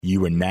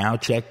You are now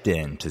checked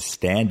in to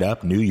Stand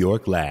Up New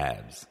York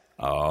Labs.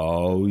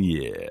 Oh,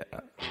 yeah.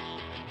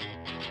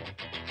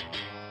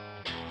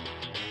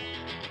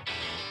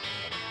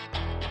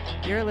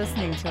 You're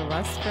listening to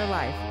Lust for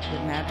Life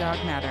with Mad Dog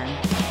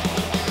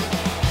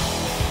Mattern.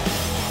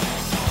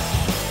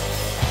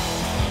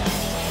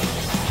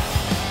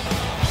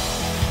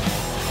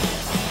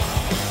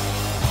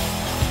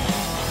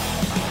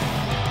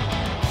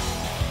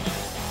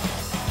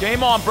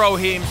 Game on,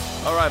 broheems.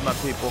 All right, my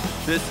people.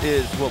 This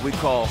is what we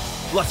call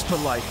Lust for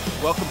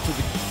Life. Welcome to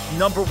the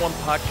 #1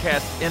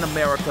 podcast in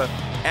America,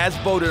 as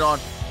voted on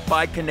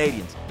by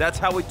Canadians. That's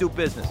how we do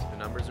business. The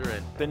numbers are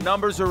in. The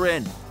numbers are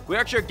in. We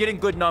actually are getting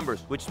good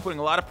numbers, which is putting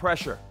a lot of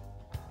pressure.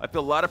 I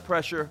feel a lot of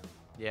pressure.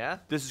 Yeah?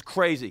 This is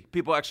crazy.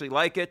 People actually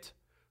like it.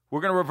 We're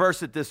going to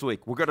reverse it this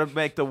week. We're going to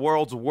make the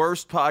world's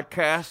worst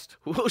podcast.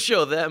 We'll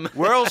show them.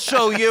 We'll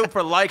show you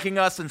for liking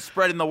us and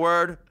spreading the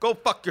word. Go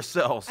fuck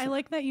yourselves. I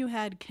like that you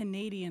had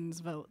Canadians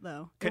vote,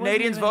 though.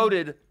 Canadians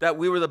voted that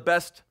we were the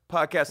best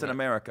podcast in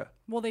America.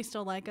 Will they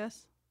still like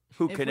us?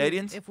 Who, If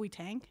Canadians? If we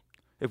tank?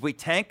 If we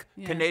tank,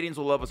 Yeah. Canadians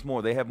will love us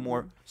more. They have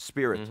more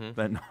spirit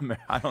than,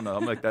 I don't know,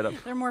 I'll make that up.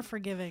 They're more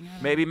forgiving. I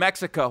don't Maybe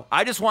Mexico.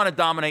 I just want to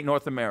dominate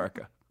North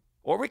America.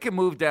 Or we can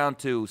move down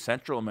to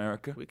Central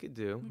America. We could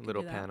do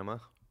Little do that. Panama.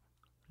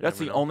 That's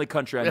the only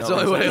country I know. That's the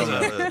only way. in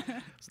Central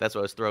America. So that's why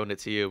I was throwing it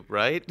to you,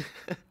 right?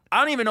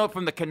 I don't even know it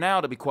from the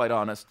canal, to be quite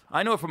honest.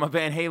 I know it from a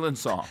Van Halen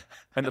song.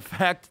 And the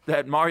fact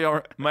that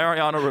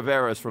Mariano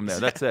Rivera is from there.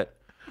 That's it.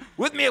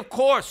 With me, of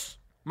course,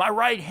 my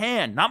right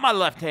hand. Not my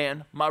left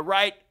hand. My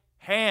right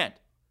hand.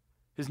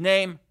 His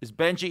name is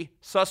Benji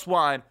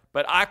Susswine,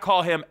 but I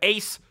call him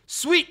Ace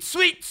Sweet,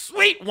 Sweet,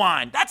 Sweet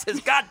Wine. That's his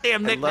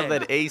goddamn I nickname. love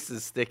that Ace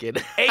is sticking.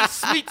 Ace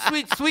Sweet,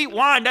 Sweet, Sweet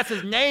Wine. That's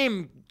his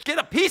name. Get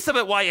a piece of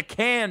it while you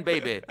can,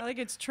 baby. I like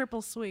it's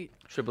triple sweet.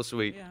 Triple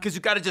sweet. Yeah. Because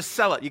you got to just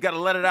sell it. You got to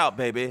let it out,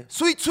 baby.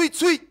 Sweet, sweet,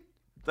 sweet.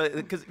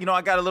 Because, you know,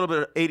 I got a little bit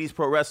of 80s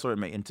pro wrestler in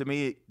me. And to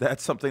me,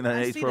 that's something that an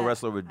I 80s see pro that.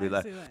 wrestler would be I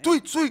like. see that.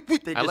 Sweet, sweet,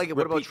 sweet. They I just like it.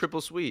 What about repeat.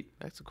 Triple Sweet?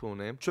 That's a cool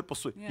name. Triple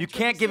sweet? Yeah, You triple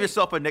can't give sweet.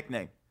 yourself a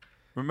nickname.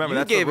 Remember, You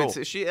that's gave the it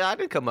rule. to I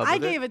didn't come up I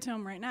with it. gave it to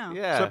him right now.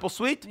 Yeah. Triple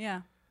sweet?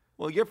 Yeah.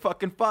 Well, you're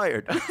fucking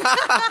fired.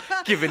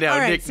 Giving out All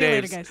right, nicknames. see you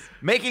later, guys.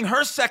 Making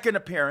her second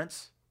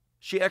appearance,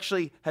 she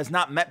actually has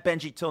not met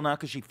Benji till now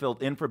because she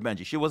filled in for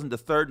Benji. She wasn't the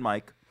third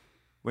mic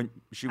when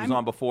she was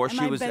on before. am She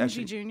I was Benji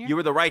actually, Jr.? You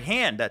were the right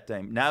hand that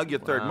time. Now you're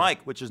third Wow. mic,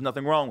 which is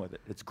nothing wrong with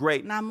it. It's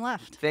great. And I'm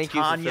left. Thank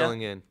you Tanya, for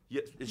filling in.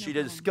 She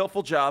did a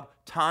skillful job.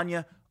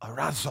 Tanya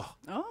Arazo.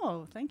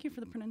 Oh, thank you for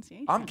the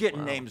pronunciation. I'm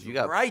getting names You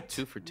got right.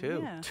 2 for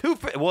 2. Yeah.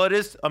 Well, it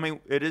is. I mean,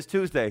 it is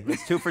Tuesday.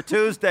 It's 2 for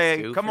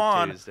Tuesday. Two Come for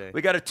on. Tuesday.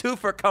 We got a 2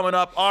 for coming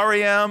up.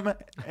 REM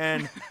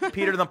and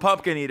Peter the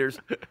Pumpkin Eaters.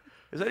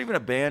 Is that even a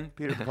band,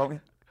 Peter the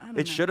Pumpkin? I don't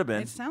It know. should have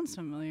been. It sounds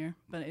familiar,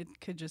 but it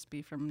could just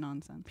be from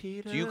nonsense. Do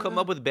you come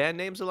up with band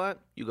names a lot?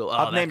 You go, oh,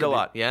 I've that named could a be-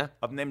 lot. Yeah?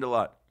 I've named a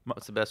lot.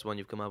 What's the best one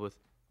you've come up with?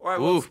 All right,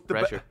 well, Ooh, it's the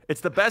pressure.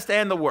 it's the best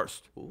and the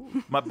worst.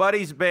 My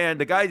buddy's band,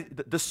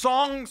 the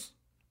songs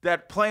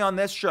that play on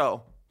this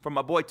show from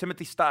my boy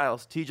Timothy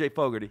Styles, TJ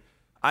Fogarty,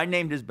 I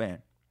named his band.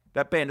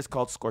 That band is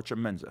called Scorcha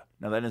Menza.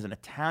 Now, that is an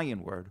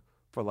Italian word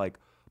for like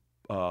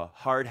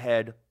hard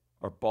head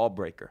or ball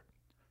breaker.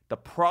 The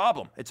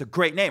problem, it's a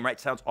great name, right?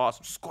 Sounds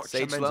awesome. Scorcha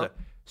Say it slow. Menza.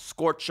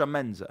 Scorcha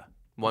Menza.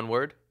 One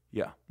word?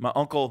 Yeah. My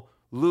uncle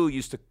Lou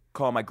used to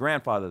call my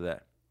grandfather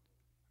that.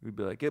 We'd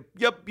be like, yep,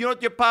 you know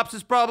what your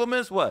pops' problem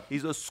is? What?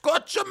 He's a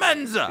Scorcha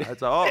Menza.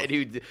 That's all. And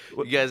you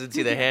guys didn't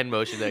see the hand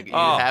motion. That you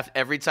Oh. have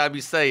every time you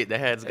say it, the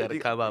hand's got to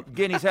come up.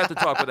 Guineas have to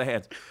talk with their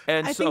hands.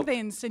 And I so, think they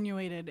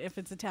insinuated if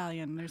it's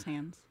Italian, there's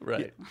hands.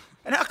 Right.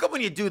 and how come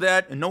when you do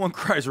that and no one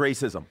cries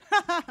racism?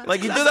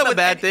 Like you do That's that not a with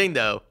bad thing,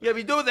 though. Yeah, if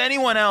you do it with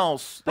anyone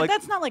else, But like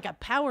that's not like a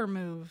power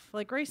move.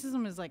 Like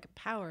racism is like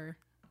power.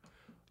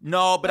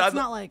 no, but It's I've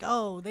not like,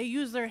 oh, they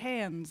use their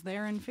hands.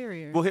 They're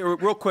inferior. well here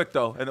real quick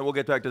though, and then we'll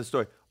get back to the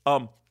story.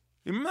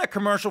 You remember that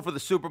commercial for the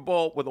Super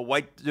Bowl where the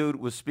white dude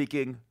was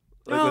speaking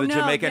like, Oh, with a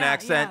no, Jamaican yeah,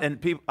 accent, yeah. and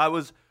people? I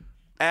was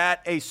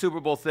at a Super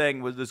Bowl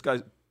thing with this guy,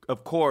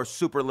 of course,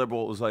 super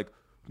liberal. Was like,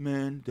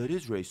 man, that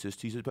is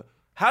racist. He said, but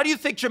how do you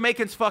think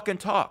Jamaicans fucking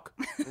talk?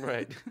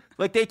 Right.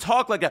 Like they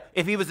talk like that.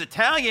 If he was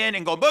Italian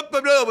and go blah,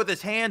 blah, blah, with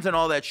his hands and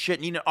all that shit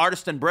and eating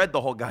artisan bread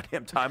the whole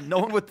goddamn time, no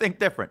one would think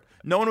different.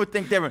 No one would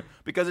think different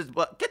because it's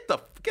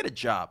get a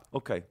job.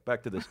 Okay,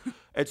 back to this.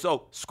 And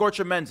so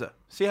Scorcha Menza.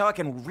 See how I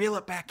can reel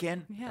it back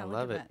in? yeah, look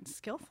love at it. that.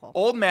 Skillful.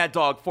 Old Mad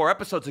Dog 4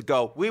 episodes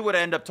ago, we would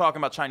end up talking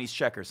about Chinese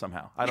checkers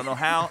somehow. I don't know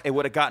how it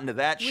would have gotten to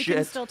that we shit.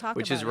 can still talk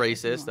Which about is it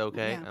if you racist, want.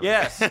 okay?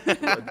 Yeah.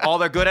 Yes. All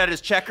they're good at is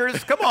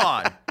checkers. Come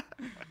on.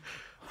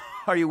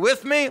 Are you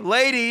with me,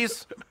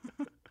 ladies?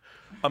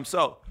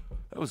 So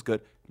that was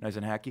good, nice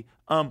and hacky.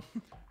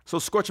 So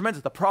Scorcha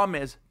Menza. The problem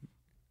is,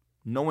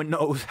 no one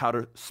knows how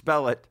to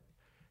spell it.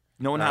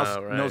 No one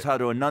right. knows how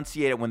to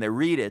enunciate it when they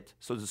read it.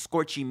 So the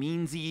Scorchy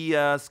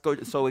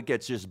meansy, so it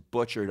gets just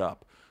butchered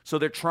up. So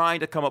they're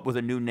trying to come up with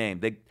a new name.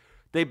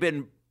 They've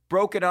been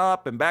broken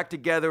up and back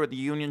together at the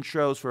union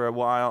shows for a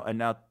while, and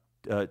now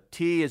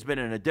T has been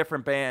in a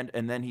different band,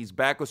 and then he's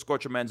back with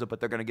Scorcha Menza, but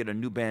they're going to get a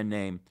new band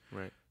name.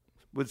 Right.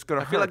 was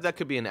gonna I hurt. feel like that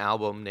could be an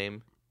album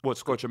name. What,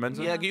 Scorcha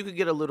Mensa? Yeah, you could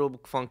get a little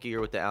funkier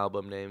with the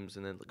album names,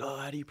 and then like, oh,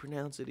 how do you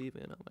pronounce it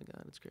even? Oh my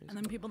God, it's crazy. And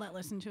then people that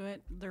listen to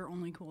it, they're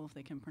only cool if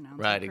they can pronounce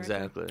it. Right, correctly.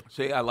 exactly.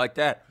 See, I like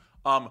that.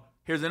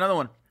 Here's another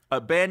one. A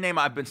band name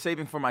I've been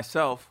saving for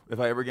myself if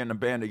I ever get in a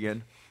band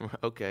again.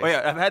 Okay. Oh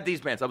yeah, I've had these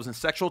bands. I was in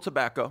Sexual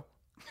Tobacco.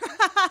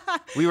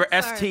 We were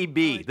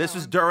STB. like This that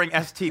was one. during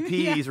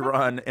STP's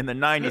run in the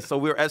 90s. So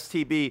we were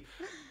STB.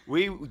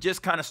 We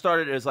just kind of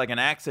started as like an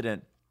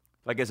accident,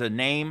 like as a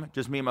name,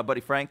 just me and my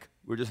buddy Frank.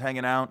 We were just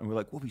hanging out, and we're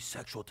like, we'll be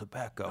Sexual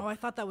Tobacco. Oh, I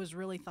thought that was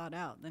really thought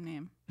out, the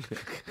name.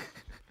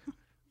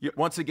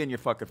 Once again, you're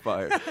fucking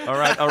fired. All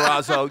right,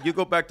 Arazo, you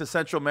go back to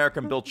Central America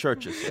and build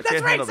churches. I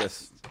can't handle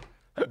this.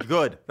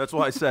 Good. That's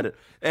why I said it.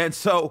 And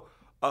so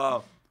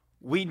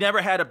we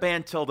never had a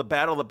band till the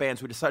Battle of the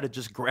Bands. We decided to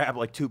just grab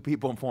like 2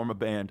 people and form a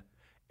band.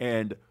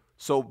 And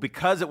so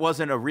because it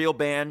wasn't a real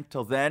band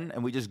till then,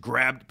 and we just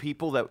grabbed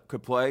people that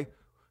could play,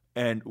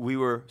 and we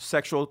were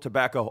Sexual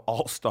Tobacco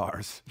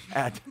All-Stars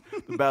at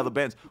the Battle of the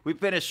Bands. We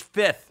finished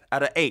 5th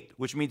out of 8,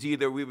 which means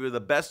either we were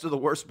the best of the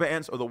worst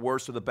bands or the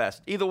worst of the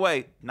best. Either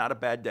way, not a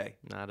bad day.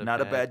 Not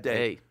a bad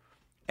day.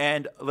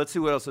 And let's see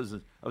what else is. I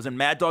was in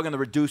Mad Dog and the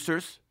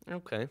Reducers.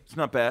 Okay. It's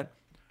not bad.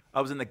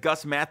 I was in the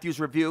Gus Matthews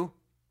Review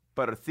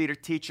about a theater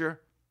teacher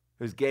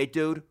who's a gay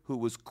dude who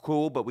was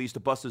cool, but we used to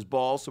bust his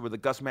balls, so we're the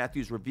Gus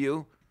Matthews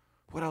Review.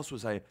 What else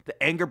was I in?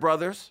 The Anger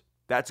Brothers.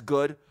 That's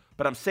good.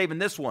 But I'm saving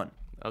this one.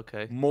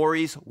 Okay.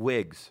 Maury's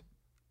Wigs.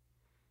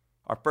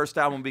 Our first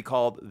album will be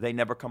called They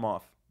Never Come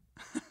Off.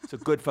 It's a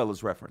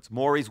Goodfellas reference.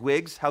 Maury's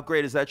Wigs. How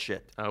great is that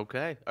shit?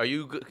 Okay. Are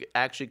you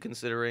actually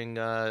considering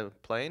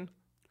playing?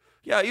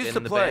 Yeah, I used In to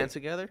the play. band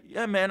together?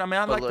 Yeah, man. I mean,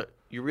 I But like. look,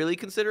 you really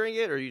considering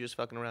it, or are you just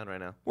fucking around right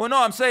now? Well, no,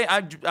 I'm saying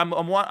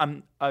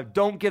I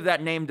don't give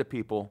that name to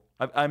people.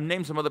 I've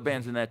named some other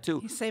bands in that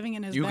too. He's saving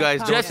in his You back guys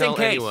pocket. don't Just in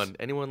tell case.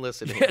 anyone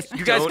listening. Yes,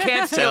 you guys Don't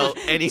can't tell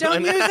tell-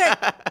 anyone. Don't use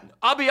it.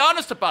 I'll be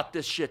honest about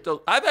this shit,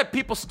 though. I've had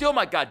people steal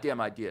my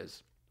goddamn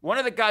ideas. One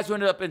of the guys who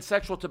ended up in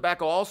Sexual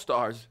Tobacco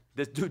All-Stars,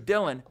 this dude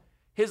Dylan,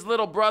 his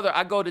little brother,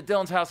 I go to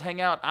Dylan's house, hang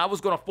out. I was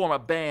going to form a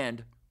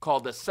band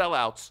called the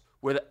Sellouts,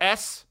 where the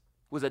S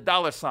was a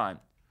 $.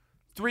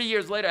 3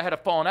 years later, I had a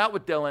falling out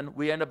with Dylan.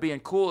 We end up being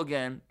cool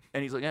again.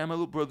 And he's like, yeah, my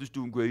little brother's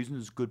doing great. He's in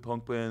this good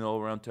punk band all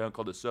around town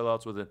called the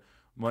Sellouts with a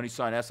money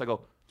sign S. I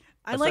go,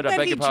 I said, like I that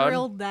beg he your pardon?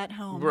 drilled that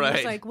home. He Right.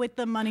 was like with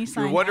the money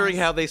sign. You're wondering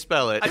S. how they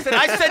spell it. I said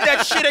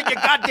that shit at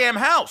your goddamn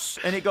house.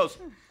 And he goes,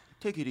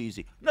 take it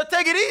easy. No,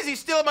 take it easy.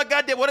 Stealing my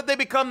goddamn. What if they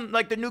become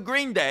like the new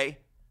Green Day?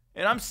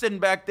 And I'm sitting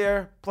back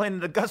there playing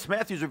the Gus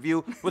Matthews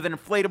Review with an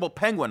inflatable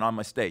penguin on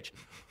my stage.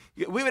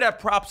 We would have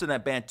props in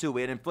that band too.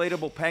 We had an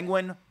inflatable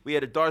penguin. We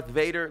had a Darth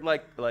Vader,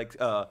 like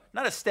not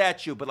a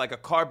statue, but like a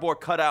cardboard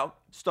cutout,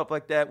 stuff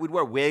like that. We'd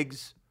wear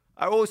wigs.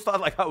 I always thought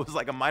like I was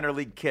like a minor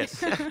league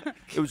Kiss.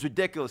 It was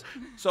ridiculous.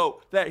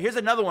 So here's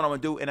another one I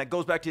want to do, and it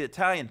goes back to the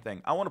Italian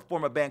thing. I want to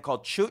form a band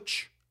called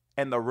Chooch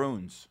and the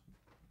Runes,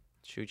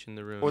 Chooch in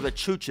the room. or the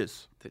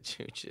Chooches. the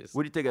Chooches.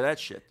 What do you think of that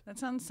shit? That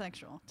sounds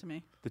sexual to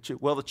me. The Chooch,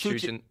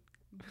 Chooch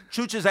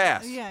Chooch's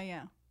ass.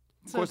 Yeah.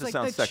 So course it's it like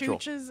sounds the sexual.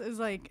 chooches is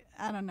like,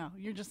 I don't know.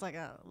 You're just like,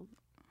 oh.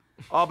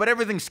 Oh, but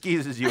everything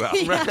skeezes you out.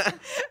 Yeah.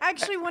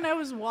 Actually, when I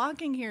was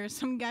walking here,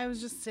 some guy was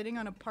just sitting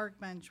on a park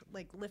bench,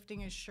 like lifting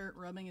his shirt,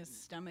 rubbing his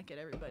stomach at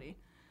everybody. And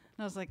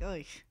I was like,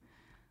 ugh.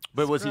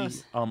 But was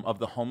gross. he of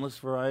the homeless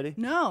variety?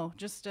 No,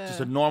 just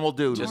Just a normal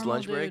dude. Just normal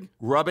lunch break? dude.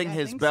 rubbing Yeah, I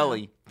his think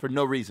belly for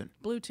no reason.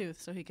 so. Bluetooth,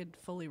 so he could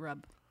fully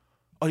rub.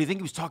 Oh, do you think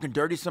he was talking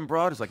dirty to some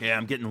broad? It's like, yeah,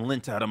 I'm getting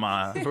lint out of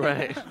my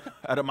Right.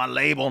 out of my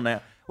label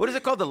now. What is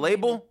it called? The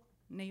label?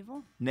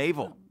 Navel?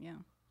 Navel. Oh, yeah.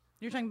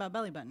 You're talking about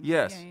belly button.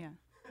 Yes. Yeah.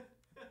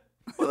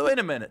 Well, wait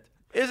a minute.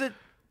 Is it?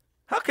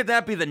 How could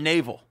that be the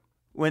navel?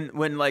 When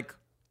like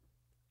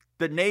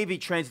the Navy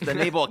trains at the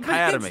Naval But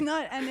Academy. it's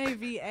not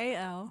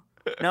Naval.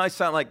 Now I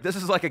sound like this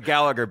is like a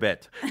Gallagher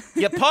bit.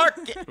 You park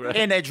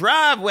in a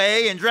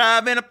driveway and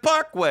drive in a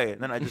parkway,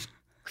 and then I just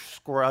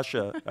crush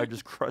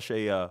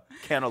a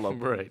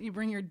cantaloupe. Right. You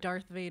bring your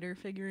Darth Vader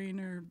figurine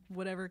or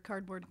whatever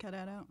cardboard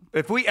cutout out.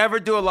 If we ever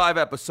do a live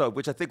episode,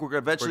 which I think we're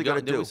eventually going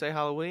to Did do, we say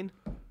Halloween?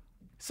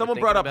 someone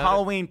thinking brought up about it?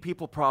 Halloween.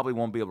 People probably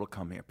won't be able to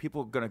come here.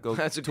 People are going to go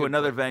That's a to good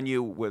another point.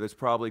 venue where there's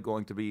probably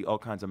going to be all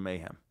kinds of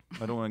mayhem.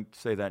 I don't want to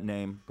say that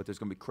name, but there's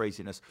going to be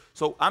craziness.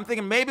 So I'm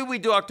thinking maybe we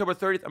do October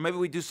 30th, or maybe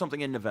we do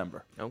something in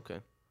November Okay.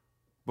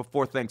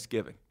 before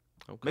Thanksgiving.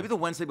 Okay. Maybe the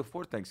Wednesday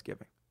before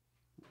Thanksgiving.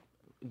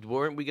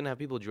 Weren't we gonna have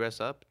people dress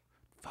up?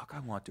 Fuck, I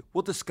want to.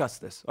 We'll discuss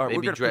this. All right,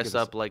 we're Maybe going to dress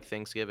up like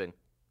Thanksgiving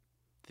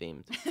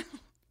themed.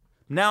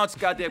 Now it's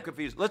goddamn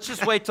confused. Let's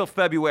just wait till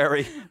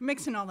February,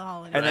 Mixing all the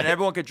holidays. and then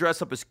everyone can dress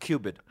up as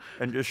Cupid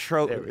and just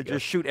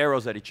shoot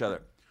arrows at each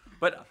other.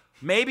 But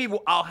maybe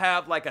I'll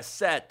have like a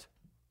set,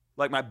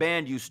 like my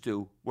band used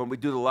to when we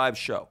do the live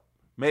show.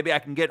 Maybe I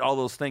can get all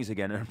those things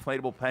again. An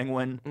inflatable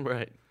penguin.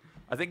 Right.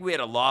 I think we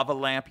had a lava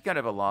lamp. You gotta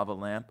have a lava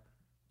lamp.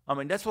 I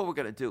mean, that's what we're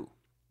gonna do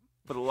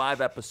for the live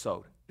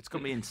episode. It's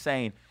gonna be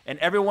insane. And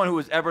everyone who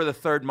was ever the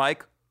third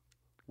mic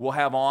we'll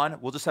have on.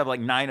 We'll just have like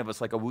 9 of us,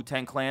 like a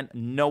Wu-Tang Clan.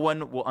 No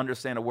one will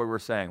understand a word we're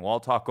saying. We'll all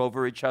talk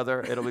over each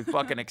other. It'll be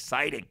fucking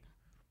exciting.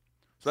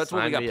 So that's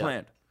what we got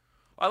planned.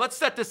 All right, let's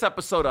set this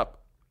episode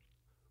up.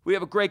 We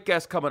have a great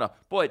guest coming up.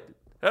 Boy,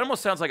 that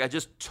almost sounds like I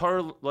just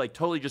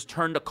totally just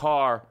turned a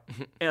car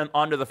and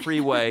onto the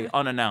freeway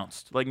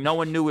unannounced. Like no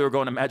one knew we were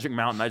going to Magic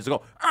Mountain. I just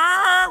go,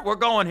 we're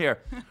going here.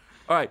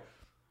 All right.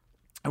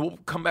 And we'll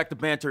come back to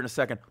banter in a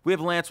second. We have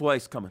Lance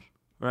Weiss coming.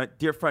 All right,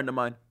 dear friend of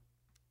mine.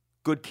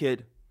 Good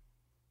kid.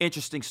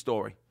 Interesting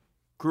story.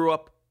 Grew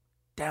up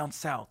down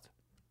south.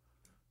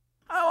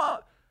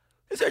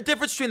 Is there a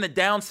difference between the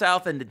down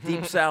south and the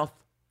deep south?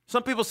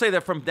 Some people say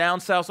they're from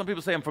down south. Some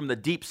people say I'm from the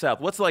deep south.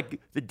 What's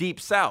like the deep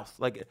south?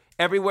 Like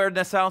everywhere in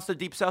the south, the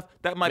deep south?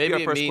 That might be our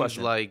first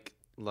question. Maybe it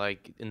means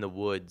like in the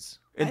woods.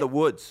 In the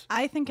woods.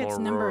 I think it's More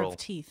number rural. of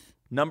teeth.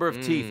 Number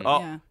of teeth. Oh,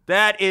 Yeah.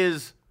 that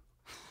is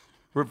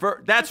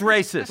that's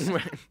racist.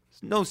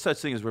 There's no such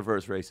thing as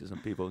reverse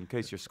racism, people, in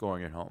case you're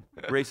scoring at home.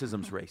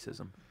 Racism's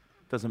racism.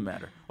 Doesn't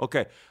matter.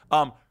 Okay.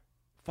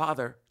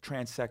 Father,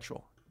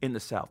 transsexual in the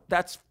South.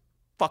 That's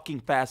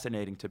fucking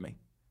fascinating to me.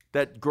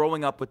 That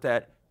growing up with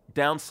that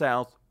down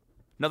south,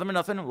 nothing,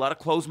 a lot of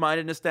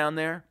closed-mindedness down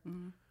there.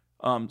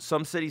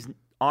 Some cities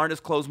aren't as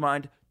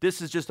closed-minded.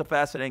 This is just a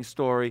fascinating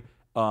story.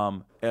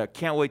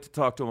 Can't wait to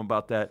talk to him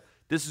about that.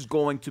 This is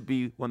going to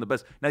be one of the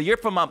best. Now, you're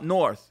from up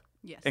north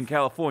in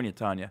California,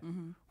 Tanya,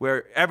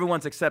 where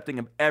everyone's accepting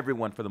of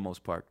everyone for the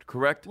most part,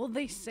 correct? Well,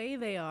 they say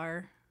they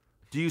are.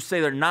 Do you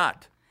say they're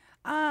not?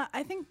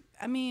 I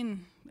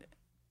mean,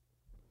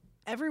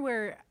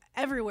 everywhere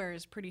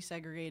is pretty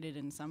segregated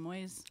in some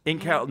ways. In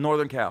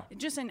Northern Cal?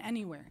 Just in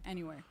anywhere.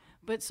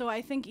 But so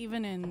I think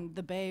even in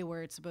the Bay,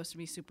 where it's supposed to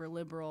be super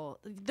liberal,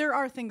 there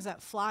are things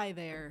that fly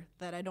there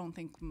that I don't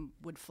think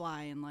would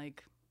fly in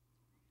like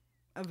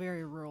a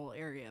very rural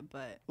area.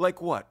 But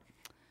Like what?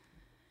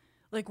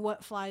 like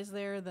what flies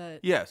there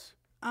that Yes.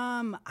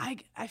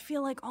 I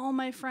feel like all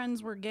my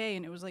friends were gay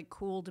and it was like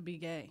cool to be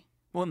gay.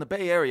 Well, in the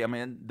Bay Area,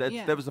 man,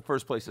 that was the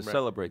first place to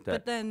celebrate that.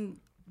 But then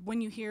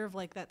when you hear of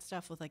like that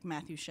stuff with like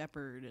Matthew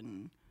Shepard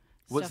and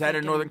Was stuff that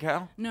like in Northern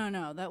Cal?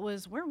 No, that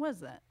was where was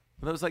that?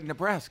 That was like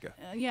Nebraska.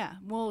 Yeah.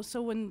 Well,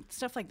 so when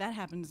stuff like that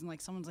happens and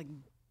like someone's like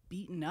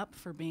beaten up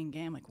for being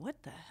gay, I'm like,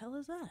 what the hell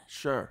is that?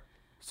 Sure,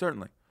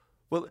 certainly.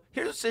 Well,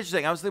 here's what's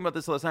interesting. I was thinking about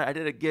this last night. I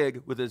did a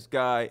gig with this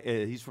guy.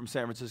 He's from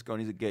San Francisco,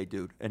 and he's a gay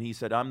dude. And he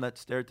said, I'm that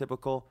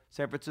stereotypical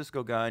San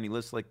Francisco guy. And he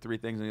lists like 3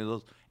 things. And he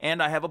goes,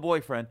 and I have a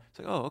boyfriend. It's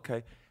like, oh,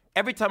 okay.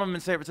 Every time I'm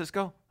in San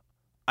Francisco,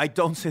 I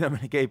don't see that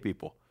many gay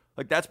people.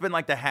 Like, that's been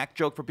like the hack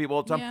joke for people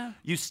all the time. Yeah.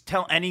 You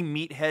tell any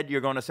meathead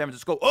you're going to San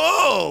Francisco,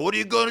 oh, what are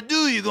you going to do?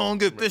 You going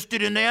to get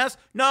fisted in the ass?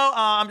 No,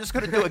 I'm just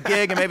going to do a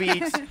gig and maybe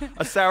eat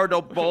a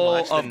sourdough bowl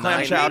Watch the of clam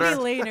Niners. chowder.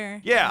 Maybe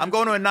later. Yeah, I'm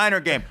going to a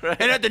Niner game.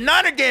 And at the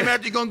Niner game,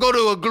 after you're going to go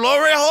to a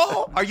glory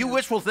hole? Are you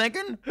wishful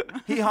thinking?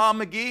 Hee-haw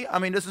McGee? I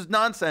mean, this is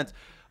nonsense.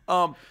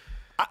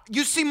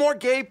 You see more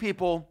gay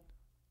people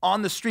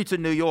on the streets of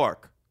New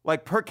York,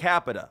 like per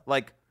capita,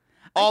 like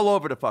all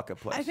over the fucking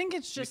place. I think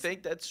it's Do you just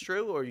think that's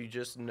true, or you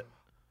just?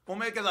 Well,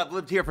 maybe because I've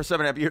lived here for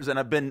 7.5 years and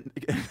I've been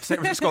in San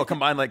Francisco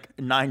combined like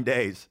 9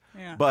 days.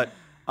 Yeah. But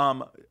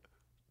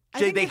Jay,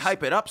 think they it's-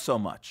 hype it up so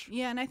much.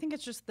 yeah, and I think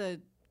it's just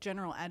the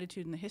general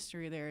attitude and the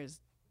history there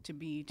is to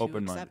be to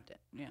Open-minded. accept it.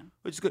 Yeah.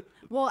 Which is good.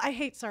 Well, I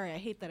hate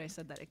that I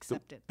said that.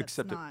 Accept it. That's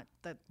accept it. not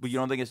that. But you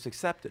don't think it's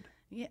accepted.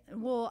 Yeah.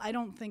 Well, I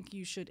don't think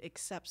you should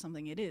accept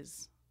something. It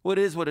is. Well, it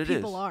is what it is.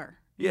 People are.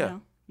 Yeah. You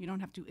know? You don't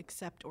have to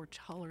accept or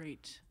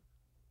tolerate.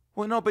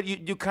 Well, no, but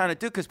you kind of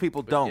do because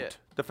people don't. yeah.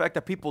 The fact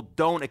that people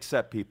don't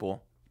accept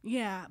people.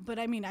 Yeah, but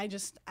I mean, I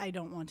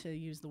don't want to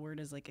use the word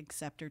as like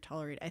accept or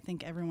tolerate. I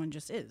think everyone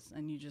just is,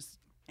 and you just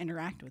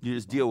interact with. You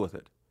just people. deal with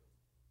it.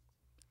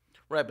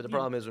 Right, but the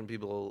problem is when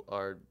people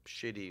are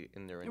shitty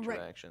in their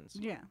interactions.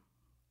 Yeah.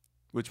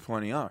 Which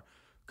plenty are.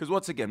 Because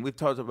once again, we've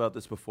talked about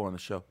this before on the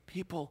show.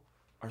 People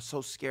are so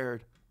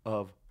scared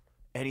of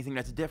anything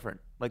that's different.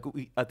 Like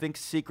I think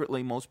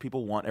secretly most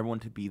people want everyone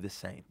to be the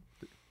same.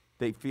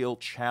 They feel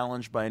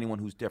challenged by anyone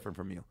who's different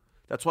from you.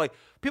 That's why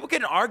people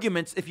get in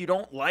arguments if you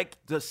don't like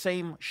the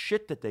same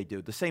shit that they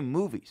do, the same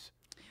movies.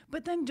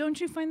 But then don't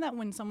you find that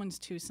when someone's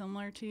too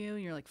similar to you,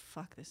 you're like,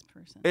 fuck this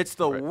person. It's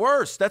the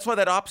worst. That's why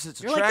that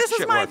opposites You're attract like, this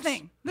shit is my works.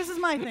 thing. This is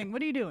my thing.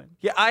 What are you doing?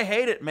 Yeah, I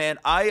hate it, man.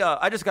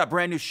 I just got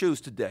brand new shoes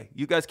today.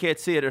 You guys can't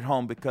see it at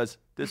home because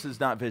this is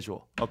not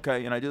visual,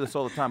 okay? And I do this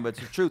all the time, but it's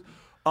the truth.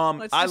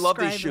 Let's I love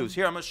these describe shoes. them.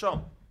 Here, I'm gonna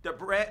show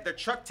them. They're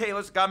Chuck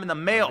Taylors. Got them in the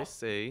mail. I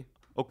see.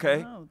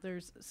 Okay, Oh,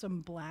 there's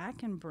some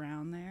black and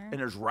brown there. and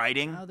there's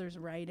writing. Oh, there's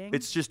writing.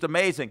 It's just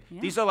amazing.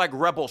 These are like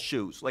rebel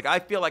shoes. Like I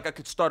feel like I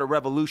could start a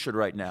revolution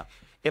right now.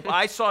 If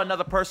I saw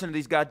another person in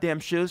these goddamn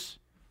shoes,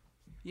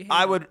 You hate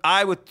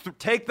I it. would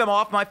take them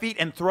off my feet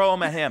and throw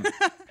them at him,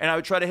 and I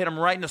would try to hit him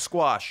right in the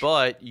squash.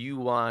 But you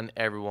want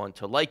everyone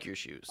to like your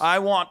shoes. I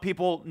want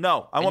people.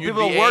 No, I And want you'd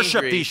people be to worship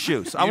angry. these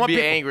shoes. I You'd want be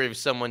people. angry if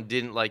someone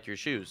didn't like your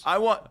shoes.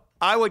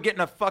 I would get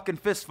in a fucking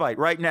fist fight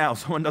right now.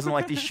 Someone doesn't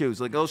like these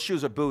shoes. Like those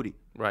shoes are booty.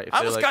 Right, if I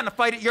they're was like- got in a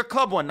fight at your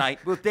club one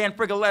night with Dan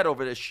Frigolette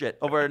over this shit,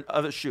 over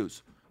other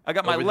shoes. I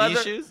got my Over leather.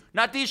 these shoes?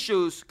 Not these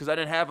shoes, because I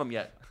didn't have them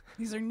yet.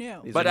 These are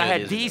new. These But are I new,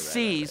 had these are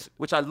new, DCs,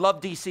 which I love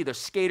DC. They're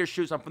skater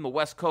shoes. I'm from the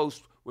West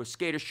Coast where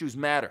skater shoes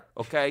matter,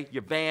 okay?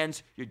 Your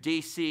Vans, your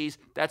DCs,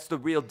 that's the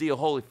real deal,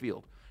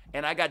 Holyfield.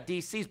 And I got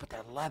DCs, but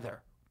they're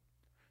leather.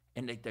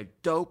 And they're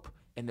dope,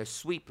 and they're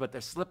sweet, but they're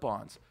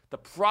slip-ons. The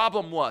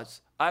problem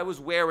was I was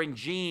wearing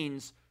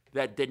jeans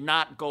that did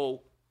not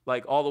go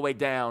like all the way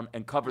down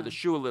and cover the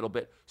shoe a little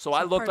bit. So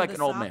I looked part of like the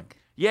an old man. sock?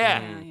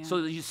 Yeah. Yeah. So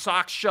your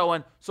socks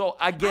showing. So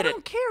I get I it.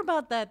 don't care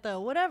about that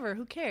though. Whatever.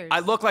 Who cares? I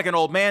look like an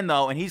old man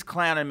though, and he's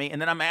clowning me.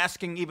 And then I'm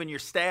asking even your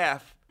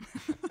staff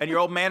and your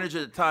old manager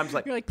at the time's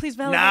like, You're like, please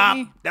validate nah,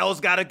 me. those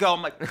gotta go.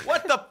 I'm like,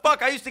 what the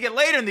fuck? I used to get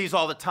laid in these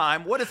all the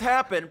time. What has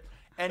happened?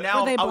 And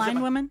now Were they I was in blind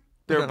my- women?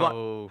 They're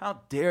No.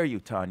 How dare you,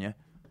 Tanya?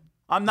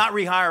 I'm not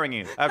rehiring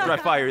you after I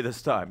fire you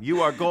this time.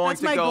 You are going That's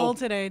to my go goal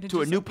today, to a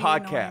just new be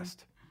annoying. podcast.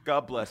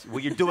 God bless you.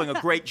 Well, you're doing a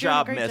great Doing a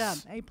job, great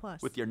miss. job. A+.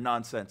 With your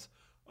nonsense.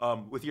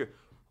 With your...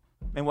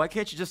 And why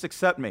can't you just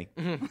accept me?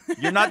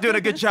 You're not doing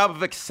a good job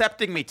of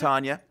accepting me,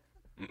 Tanya.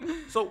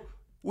 So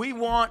we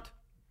want...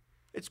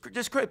 It's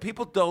just great.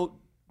 People don't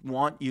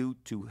want you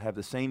to have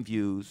the same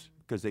views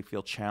because they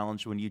feel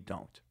challenged when you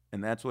don't.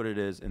 And that's what it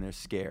is, and they're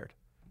scared.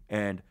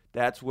 And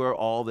that's where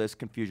all this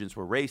confusion is,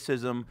 where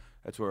racism,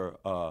 that's where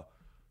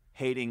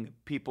hating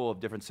people of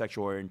different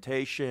sexual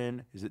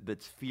orientation,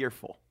 that's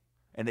fearful.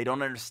 And they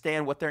don't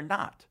understand what they're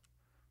not.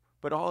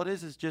 But all it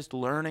is just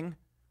learning,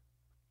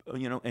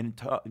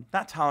 and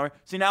not tolerant.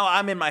 See, now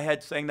I'm in my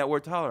head saying that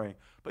word tolerate.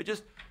 But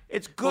just,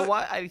 it's good.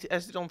 Well, why? I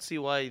just don't see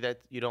why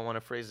that you don't want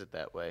to phrase it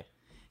that way.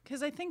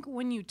 Because I think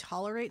when you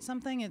tolerate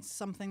something, it's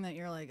something that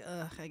you're like,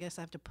 ugh, I guess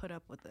I have to put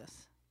up with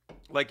this.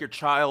 Like your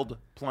child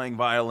playing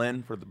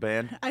violin for the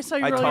band. I saw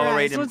you roll your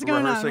tolerate eyes. him What's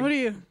going rehearsing. on? What are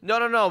you?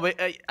 No. But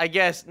I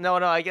guess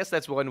I guess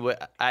that's one way.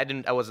 I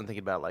wasn't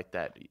thinking about it like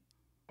that.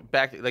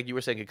 Back like you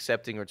were saying,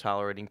 accepting or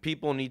tolerating.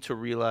 People need to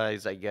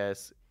realize, I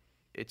guess,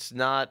 it's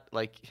not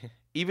like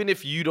even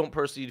if you don't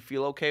personally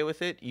feel okay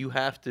with it, you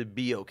have to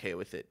be okay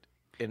with it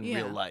in Yeah.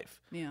 real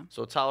life. Yeah.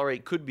 So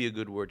tolerate could be a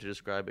good word to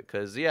describe it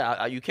because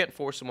you can't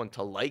force someone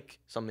to like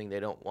something they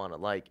don't want to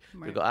like.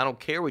 Right. They go, I don't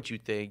care what you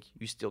think.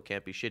 You still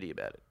can't be shitty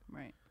about it.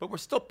 Right. But we're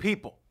still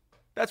people.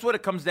 That's what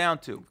it comes down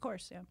to. Of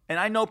course, yeah. And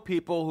I know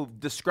people who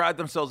describe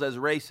themselves as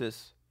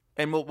racist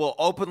and will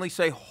openly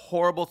say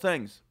horrible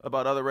things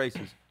about other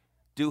races.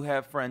 Do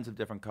have friends of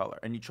different color.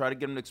 And you try to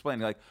get them to explain.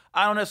 They're like,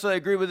 I don't necessarily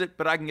agree with it,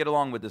 but I can get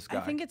along with this guy.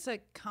 I think it's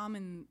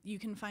you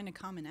can find a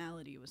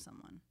commonality with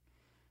someone.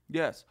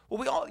 Yes. Well,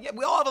 we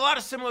all have a lot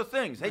of similar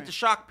things. Hate to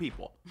shock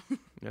people.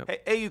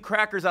 Yep. Hey, you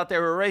crackers out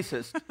there who are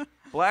racist.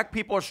 Black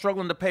people are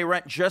struggling to pay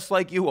rent just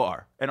like you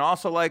are, and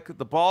also like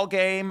the ball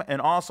game, and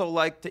also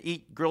like to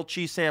eat grilled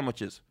cheese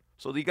sandwiches.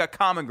 So you got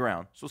common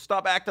ground. So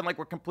stop acting like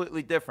we're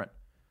completely different.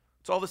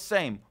 It's all the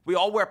same. We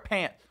all wear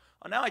pants.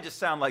 Oh, now I just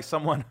sound like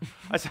someone.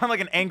 I sound like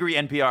an angry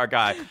NPR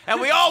guy.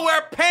 And we all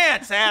wear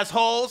pants,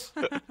 assholes.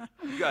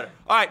 You got it.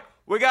 All right,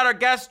 we got our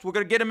guest. We're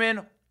gonna get him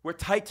in. We're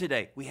tight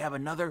today. We have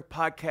another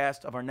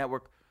podcast of our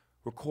network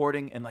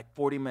recording in like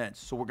 40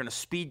 minutes. So we're going to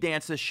speed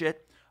dance this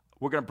shit.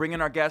 We're going to bring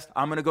in our guest.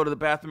 I'm going to go to the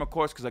bathroom, of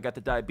course, because I got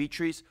the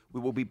diabetes. We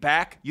will be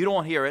back. You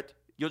don't hear it.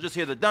 You'll just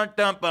hear the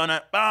dun-dun, ba-na,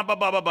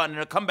 ba-ba-ba-ba-ba, and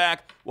it'll come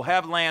back. We'll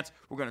have Lance.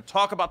 We're going to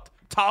talk about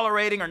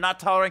tolerating or not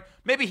tolerating.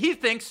 Maybe he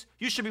thinks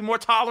you should be more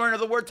tolerant of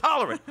the word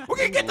tolerant. We're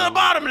going to get to the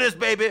bottom of this,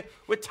 baby,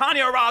 with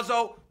Tanya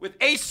Arazo, with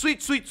Ace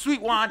Sweet, Sweet,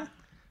 Sweet Wine.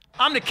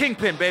 I'm the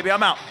kingpin, baby.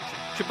 I'm out.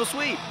 Triple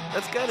sweet.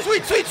 Let's get it.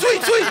 Sweet, sweet,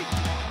 sweet, sweet.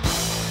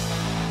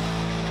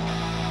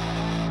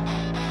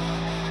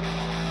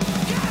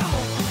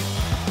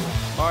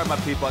 All right, my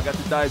people, I got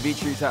the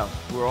diabetes out.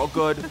 We're all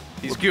good.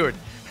 He's cured.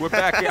 We're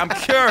back. I'm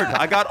cured.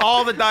 I got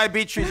all the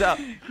diabetes out.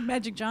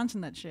 Magic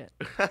Johnson, that shit.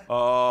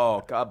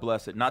 Oh, God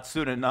bless it. Not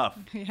soon enough.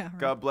 Yeah, right.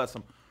 God bless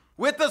him.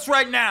 With us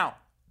right now.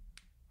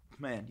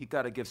 Man, you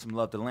got to give some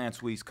love to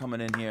Lance Weiss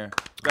coming in here.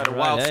 Got a All right,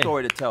 wild hey.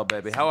 story to tell,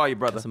 baby. How are you,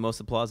 brother? That's the most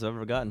applause I've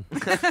ever gotten.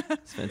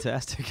 It's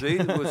fantastic. See,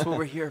 that's what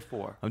we're here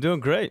for. I'm doing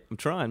great. I'm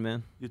trying,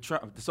 man. You're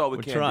trying. That's all we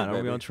We're can trying. do,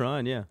 baby. We're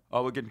trying, yeah.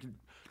 Oh, we're getting.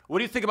 What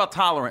do you think about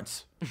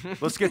tolerance?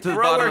 Let's get to the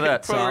bottom of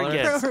that. Pro or Tolerance.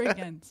 against? Pro or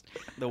against?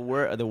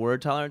 The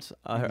word tolerance.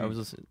 I was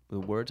listening. The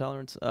word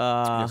tolerance.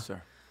 Yes,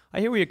 sir. I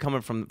hear where you're coming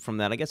from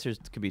that. I guess there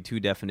could be two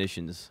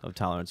definitions of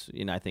tolerance.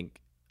 I think,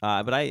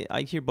 but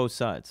I hear both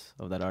sides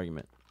of that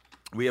argument.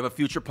 We have a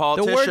future The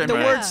politician. word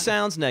right? word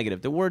sounds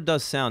negative. The word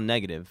does sound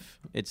negative.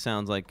 It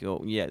sounds like,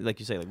 oh yeah, like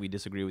you say, like we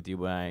disagree with you,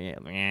 but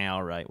yeah,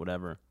 all right,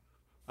 whatever.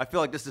 I feel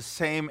like this is the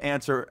same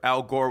answer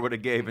Al Gore would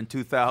have gave in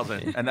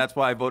 2000, and that's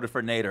why I voted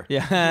for Nader.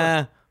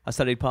 Yeah, I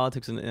studied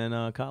politics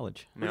in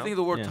college. What do you think of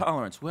the word Yeah.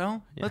 tolerance?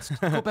 Well, let's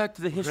go back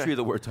to the history of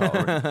the word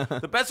tolerance.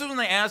 The best was when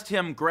they asked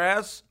him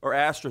grass or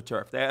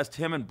astroturf. They asked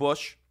him and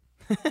Bush.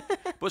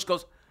 Bush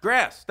goes,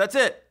 grass. That's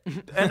it.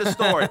 End of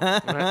story.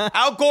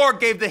 Al Gore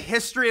gave the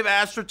history of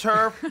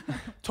astroturf,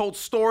 told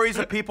stories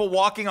of people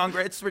walking on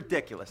grass. It's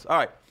ridiculous. All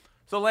right.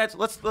 So, Lance,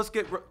 let's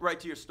get right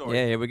to your story.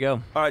 Yeah, here we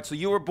go. All right. So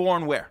you were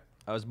born where?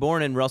 I was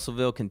born in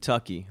Russellville,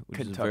 Kentucky, which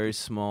is a Kentucky. very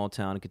small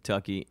town in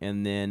Kentucky.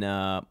 And then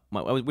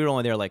we were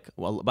only there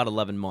about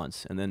 11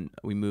 months. And then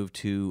we moved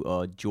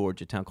to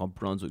Georgia, a town called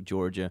Brunswick,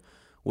 Georgia,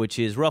 which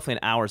is roughly an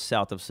hour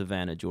south of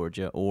Savannah,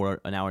 Georgia,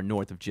 or an hour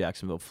north of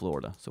Jacksonville,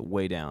 Florida. So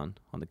way down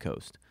on the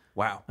coast.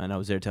 Wow. And I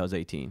was there till I was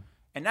 18.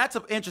 And that's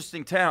an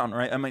interesting town,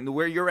 right? I mean,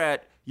 where you're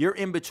at, you're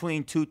in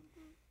between two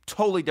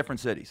totally different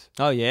cities.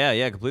 Oh,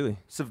 yeah, completely.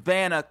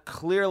 Savannah,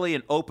 clearly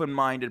an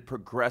open-minded,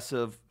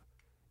 progressive.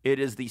 It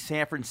is the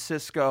San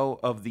Francisco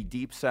of the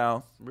Deep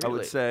South, I would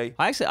Really? say.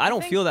 I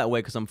don't feel that way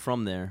because I'm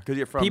from there. 'Cause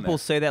you're from People there.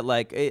 say that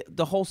like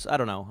the whole. I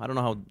don't know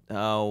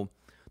how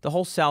the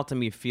whole South to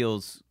me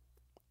feels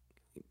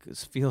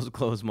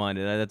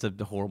closed-minded. That's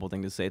a horrible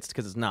thing to say. It's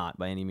because it's not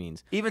by any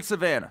means. Even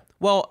Savannah.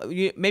 Well,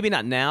 maybe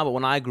not now, but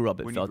when I grew up,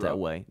 it When you felt grew that up.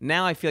 way.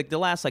 Now I feel like the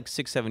last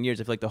 6-7 years,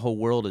 I feel like the whole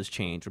world has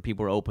changed, where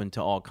people are open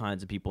to all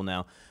kinds of people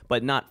now.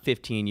 But not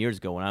 15 years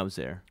ago when I was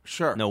there.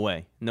 Sure. No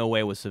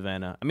way with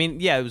Savannah. I mean,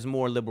 yeah, it was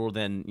more liberal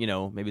than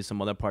maybe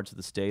some other parts of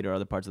the state or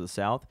other parts of the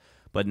South,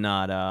 but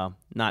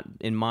not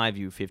in my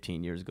view.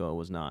 15 years ago, it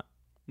was not.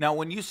 Now,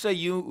 when you say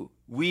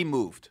we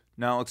moved,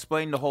 now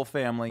explain the whole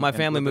family. My and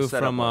family what the moved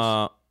setup from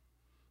was.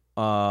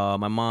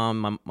 my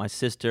mom, my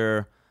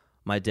sister,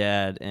 my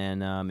dad,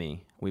 and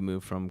me. We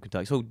moved from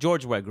Kentucky. So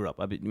Georgia, where I grew up.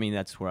 I mean,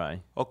 that's where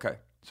I. Okay.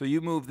 So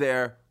you moved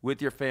there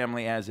with your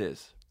family as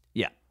is.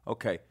 Yeah.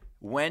 Okay.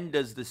 When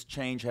does this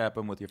change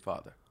happen with your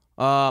father?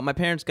 My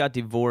parents got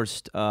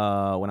divorced when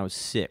I was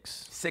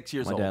 6. 6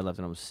 years My old. dad left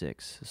when I was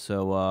 6.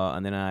 So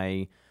and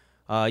then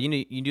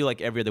you do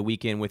like every other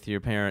weekend with your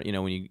parent.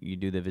 When you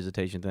do the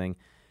visitation thing,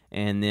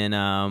 and then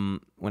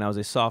when I was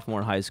a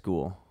sophomore in high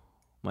school,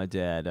 my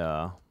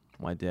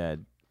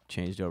dad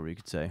changed over. You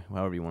could say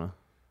however you want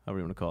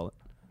to call it.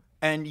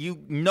 And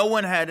no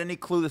one had any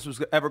clue this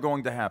was ever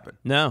going to happen.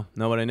 No,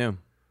 nobody knew.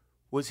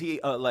 Was he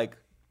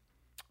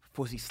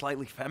was he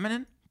slightly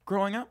feminine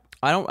growing up?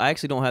 I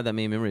actually don't have that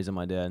many memories of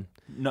my dad.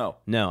 No.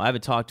 No, I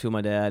haven't talked to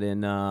my dad,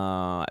 and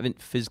I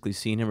haven't physically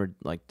seen him or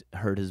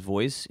heard his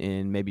voice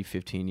in maybe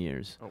 15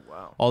 years. Oh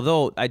wow.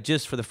 Although I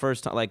just for the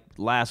first time,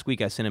 last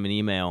week, I sent him an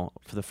email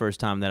for the first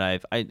time that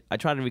I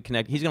tried to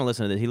reconnect. He's gonna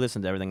listen to this. He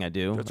listens to everything I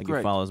do. That's He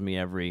great. follows me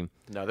every.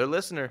 Another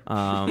listener.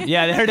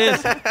 Yeah, there it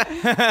is.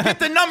 Get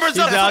the numbers He's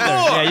up out some there.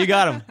 more. Yeah, you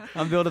got him.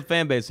 I'm building a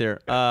fan base here.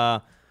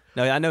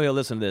 No, I know he'll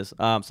listen to this.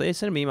 So he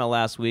sent me an email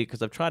last week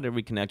because I've tried to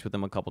reconnect with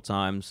him a couple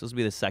times. This will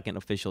be the second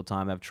official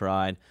time I've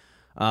tried.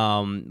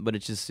 But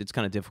it's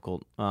kind of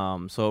difficult.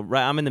 So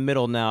I'm in the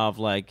middle now of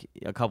a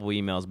couple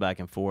emails back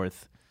and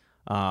forth.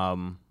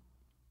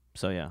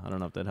 So yeah, I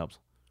don't know if that helps.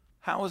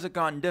 How has it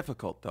gotten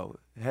difficult though?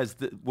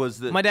 Was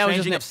the My dad was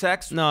changing just of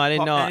sex? No, I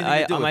didn't know.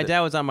 anything to do with My it?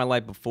 dad was on my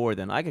life before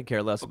then. I could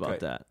care less Okay. about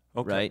that.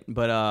 Okay. Right?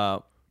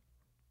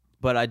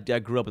 But I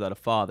grew up without a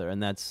father,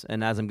 and as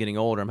I'm getting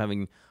older,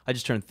 I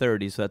just turned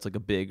 30, so that's like a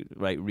big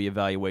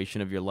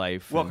reevaluation of your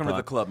life. Welcome and to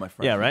the club, my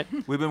friend. Yeah, right.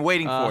 We've been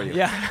waiting for you.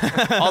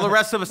 Yeah. All the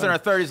rest of us in our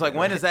 30s,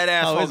 when is that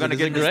asshole is it? going to Is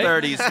get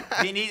it in his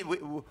great?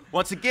 30s?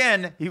 Once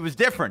again, he was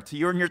different.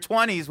 You're in your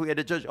 20s. We had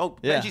to judge. Oh,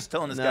 Yeah. Benji's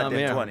still in his No, I'm goddamn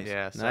here. 20s.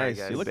 Yeah, sorry Nice.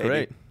 guys. You look baby.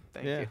 great.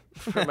 Thank Yeah. you.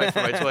 for my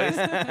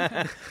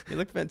 20s. You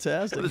look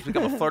fantastic. This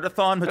become a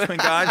flirtathon between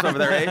guys over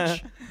their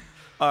age.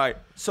 All right.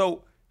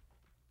 So,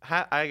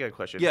 I got a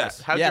question.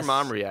 Yes. How'd Yes. your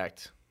mom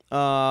react?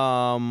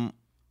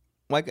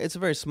 It's a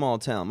very small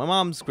town. My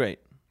mom's great.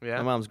 Yeah.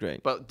 My mom's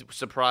great. But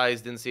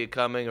surprised, didn't see it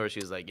coming, or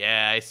she's like,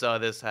 yeah, I saw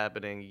this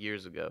happening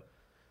years ago.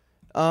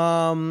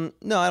 No,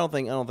 I don't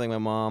think my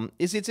mom.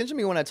 It's interesting to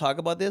me when I talk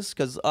about this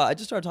because I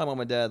just started talking about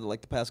my dad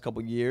the past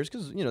couple of years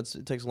because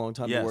it takes a long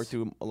time Yes. to work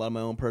through a lot of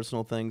my own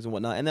personal things and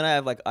whatnot. And then I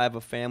have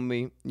a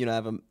family. I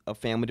have a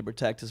family to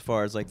protect as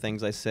far as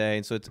things I say.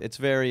 And so it's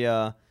very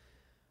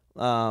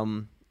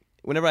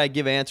whenever I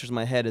give answers,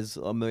 my head is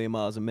a million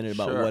miles a minute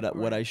about Sure.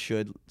 what I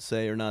should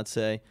say or not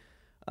say.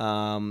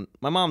 My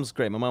mom's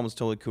great. My mom was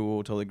totally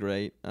cool, totally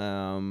great.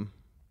 Yeah.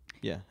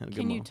 Had a good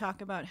Can you mom.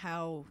 talk about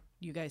how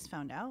you guys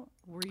found out?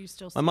 Were you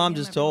still? My mom seeing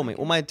just every told me. weekend?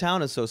 Well, my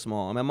town is so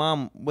small. And my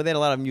mom, they had a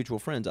lot of mutual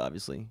friends,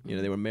 obviously.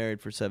 They were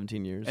married for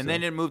 17 years. and so. they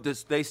didn't move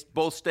this. They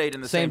both stayed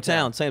in the same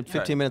town. town,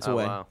 15 minutes Oh,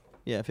 away. wow.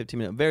 Yeah, 15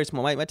 minutes. Very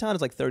small. My town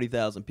is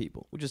 30,000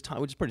 people, which is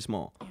pretty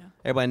small. Yeah.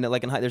 Everybody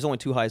know, there's only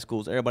 2 high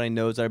schools. Everybody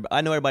knows.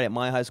 I know everybody at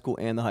my high school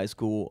and the high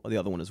school, the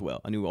other one as well.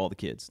 I knew all the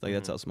kids.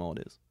 That's how small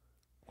it is.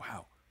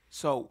 Wow.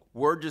 So,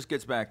 word just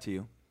gets back to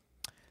you.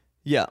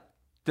 Yeah.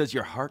 Does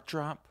your heart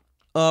drop?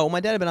 Well, my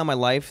dad had been on my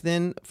life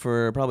then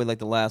for probably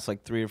the last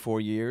 3 or 4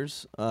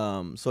 years.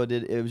 So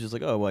it was just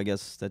oh, well, I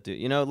guess that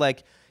dude,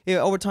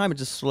 over time it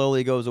just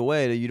slowly goes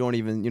away. You don't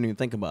even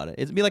think about it.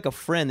 It'd be like a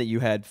friend that you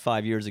had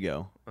 5 years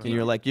ago, and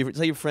you're like,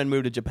 say your friend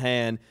moved to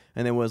Japan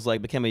and then was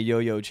like became a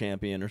yo-yo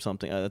champion or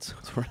something. That's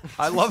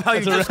I love how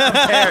you just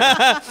compared.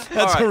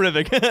 that's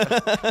horrific.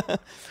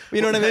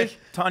 You know what I mean?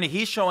 Tony,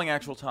 he's showing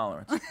actual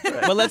tolerance.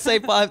 But let's say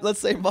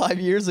 5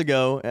 years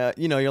ago,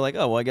 you're like,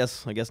 oh well, I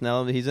guess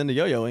now he's into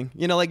yo-yoing.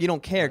 Like you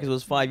don't care because it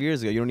was 5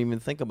 years ago. You don't even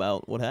think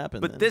about what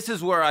happened. But then. this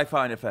is where I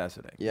find it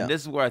fascinating. Yeah. And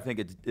this is where I think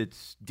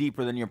it's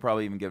deeper than you're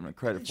probably even giving it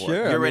credit for.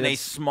 Sure, You're I mean, in a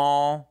it's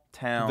small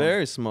town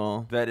very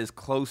small. that is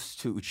close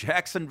to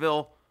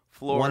Jacksonville,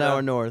 Florida. 1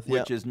 hour north,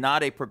 which yep. is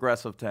not a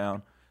progressive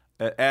town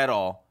at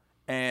all.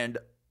 And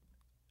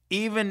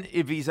even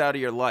if he's out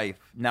of your life,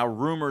 now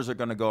rumors are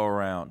going to go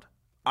around.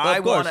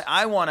 I course.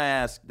 want to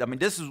ask. I mean,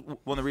 this is one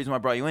of the reasons why I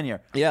brought you in here.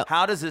 Yeah.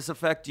 How does this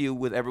affect you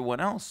with everyone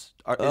else?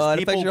 Is It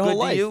people affects your good whole to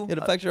life. you? It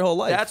affects your whole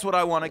life. That's what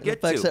I want to get It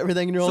affects to.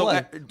 everything in your whole So,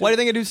 life. Why do you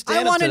think I do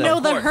stand-up I want to today? know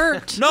the course.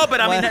 hurt. No,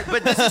 but I mean,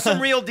 but this is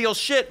some real deal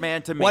shit,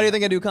 man. To me. Why do you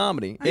think I do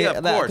comedy? Yeah,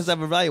 of course. Because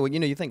I've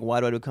evaluated. You think, why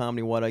do I do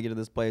comedy? Why do I get to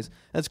this place?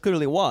 That's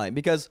clearly why.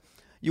 Because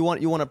you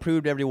want to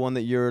prove to everyone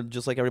that you're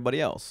just like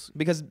everybody else.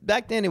 Because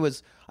back then it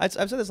was. I've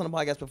said this on the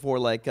podcast before.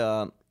 Like.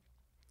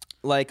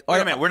 Wait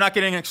a minute, we're not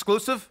getting an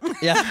exclusive?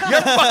 Yeah.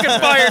 You're fucking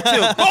fired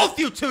too. Both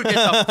you two get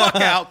the fuck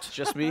out.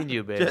 Just me and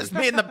you, baby. Just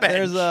me and the bench.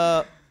 There's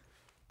a.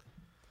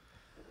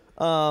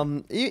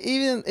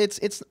 Even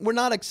it's we're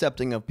not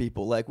accepting of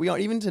people like we are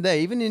even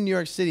today. Even in New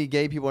York City,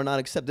 gay people are not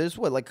accepted. There's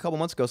like a couple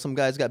months ago, some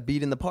guys got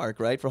beat in the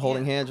park, right, for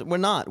holding hands. We're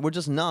not. We're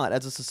just not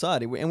as a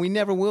society, and we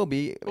never will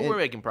be. But we're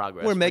making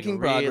progress. We're making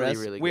progress.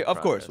 Really We good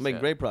of course progress, we're making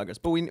yeah. great progress,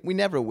 but we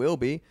never will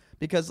be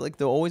because like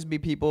there'll always be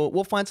people.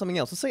 We'll find something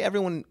else. Let's say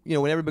everyone,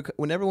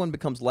 when everyone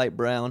becomes light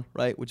brown,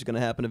 right, which is going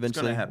to happen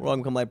eventually. gonna happen. We're all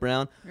going to become light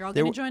brown. You're all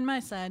They going to were- join my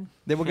side.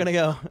 Then we're going to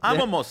go.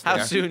 I'm almost there.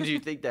 How soon do you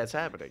think that's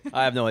happening?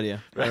 I have no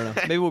idea. I don't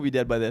know. Maybe we'll be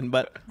dead by then,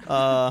 but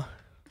I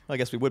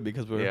guess we would be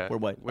because we're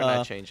white. We're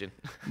not changing.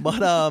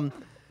 But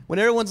when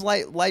everyone's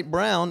light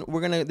brown,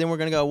 we're gonna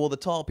go. Well, the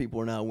tall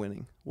people are now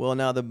winning. Well,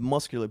 now the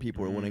muscular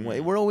people are winning.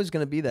 We're always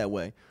gonna be that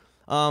way.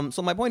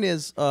 So my point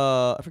is,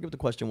 I forget what the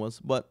question was,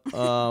 but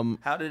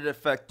How did it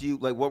affect you?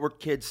 Like, what were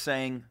kids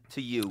saying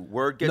to you?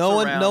 Word gets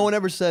no around. one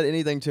ever said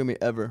anything to me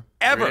ever,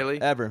 Ever.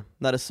 Really? ever.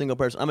 Not a single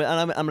person.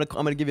 I'm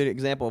gonna give you an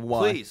example of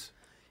why. Please.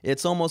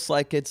 It's almost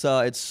like it's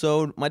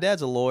so. My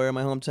dad's a lawyer in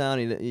my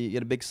hometown. He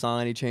had a big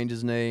sign. He changed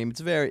his name.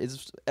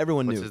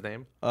 Everyone What's knew. his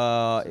name?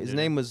 His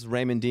name was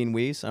Raymond Dean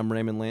Weiss. I'm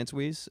Raymond Lance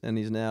Weiss, and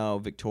he's now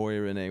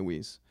Victoria Renee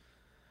Weiss.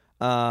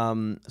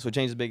 So he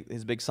changed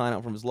his big sign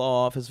out from his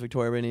law office,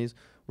 Victoria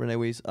Renee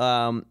Weiss.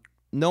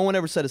 No one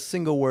ever said a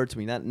single word to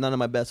me. None of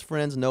my best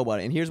friends,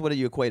 nobody. And here's what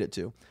you equate it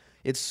to.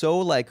 It's so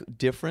like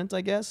different, I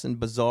guess, and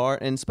bizarre,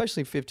 and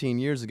especially 15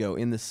 years ago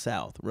in the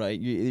South, right?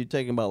 You're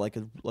talking about like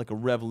a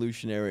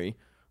revolutionary.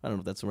 I don't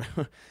know if that's right,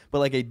 but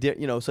like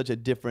such a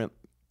different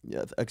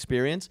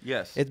experience.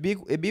 Yes. It'd be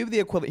the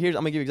equivalent. Here's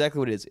I'm gonna give you exactly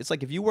what it is. It's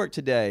like if you work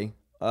today.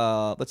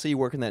 Let's say you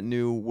work in that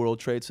new World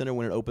Trade Center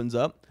when it opens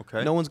up.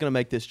 Okay. No one's gonna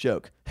make this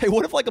joke. Hey,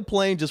 what if like a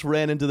plane just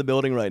ran into the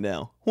building right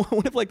now?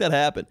 What if like that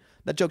happened?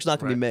 That joke's not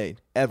gonna be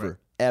made ever.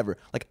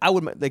 Like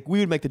we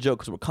would make the joke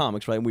because we're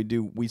comics, right?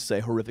 And we say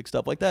horrific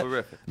stuff like that.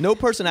 Horrific. No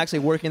person actually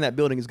working in that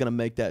building is gonna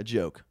make that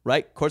joke,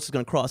 right? Of course, it's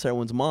gonna cross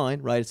everyone's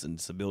mind, right?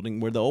 It's a building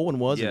where the old one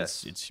was.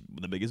 Yes. And it's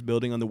the biggest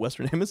building on the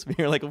Western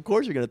Hemisphere. Like, of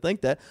course, you're gonna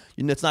think that.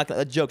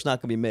 That joke's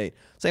not gonna be made.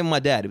 Same with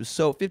my dad. It was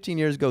 15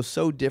 years ago,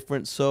 so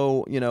different,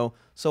 so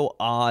so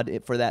odd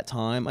for that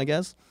time, I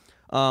guess.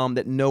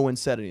 That no one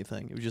said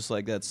anything. It was just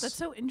like That's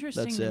so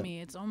interesting that's to it. me.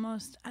 It's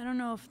almost, I don't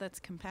know if that's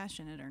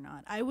compassionate or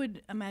not. I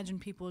would imagine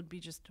people would be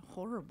just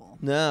horrible.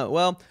 No,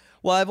 well,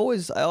 I've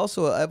always, that's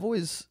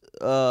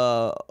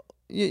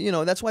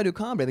why I do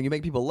comedy. I think you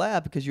make people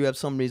laugh because you have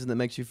some reason that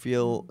makes you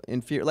feel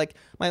inferior. Like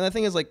my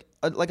thing is like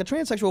a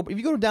transsexual. If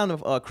you go down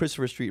to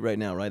Christopher Street right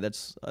now, right?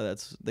 That's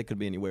they could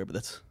be anywhere, but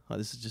this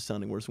is just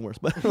sounding worse and worse.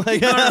 But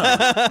like,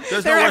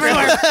 There's no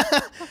everywhere.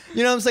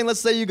 you know what I'm saying? Let's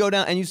say you go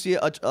down and you see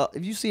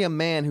if you see a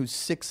man who's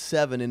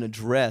 6'7" in a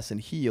dress and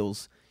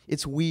heels,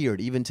 it's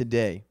weird even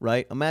today,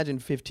 right? Imagine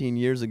 15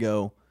 years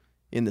ago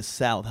in the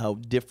South how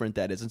different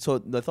that is. And so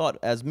the thought,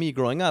 as me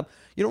growing up,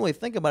 you don't really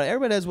think about it.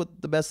 Everybody does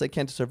the best they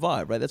can to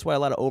survive, right? That's why a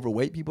lot of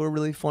overweight people are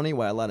really funny,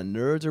 why a lot of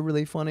nerds are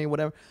really funny,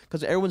 whatever,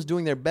 because everyone's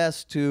doing their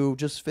best to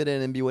just fit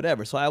in and be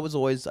whatever. So I was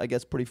always, I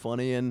guess, pretty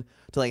funny and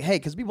to like, hey,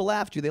 because people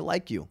laugh at you, they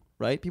like you,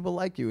 right? People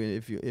like you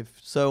if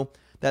so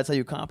that's how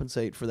you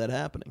compensate for that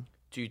happening.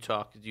 Do you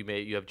talk?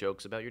 You have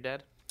jokes about your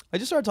dad? I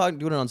just started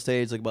doing it on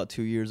stage like about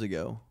 2 years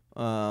ago.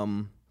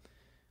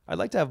 I'd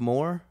like to have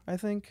more, I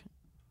think.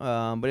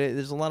 But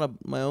there's a lot of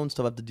my own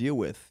stuff I have to deal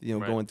with,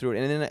 Right. going through it.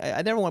 And then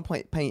I never want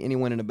to paint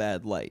anyone in a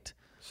bad light.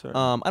 Sure.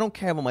 I don't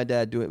care about my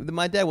dad doing it.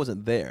 My dad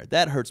wasn't there.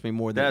 That hurts me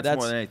more than That's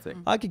more than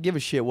anything. I could give a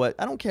shit what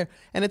I don't care.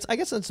 And I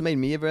guess it's made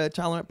me a very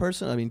tolerant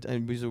person. I mean,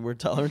 and use the word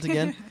tolerant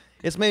again.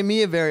 It's made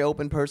me a very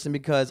open person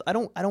because I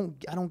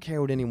don't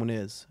care what anyone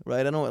is,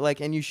 right? I don't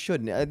and you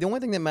shouldn't. The only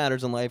thing that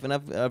matters in life, and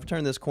I've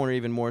turned this corner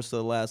even more so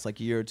the last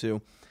year or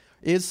two,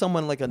 Is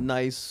someone like a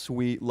nice,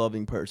 sweet,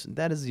 loving person?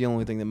 That is the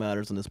only thing that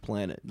matters on this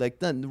planet. Like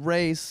the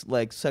race,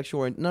 like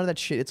sexual, none of that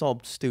shit. It's all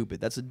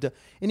stupid.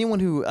 Anyone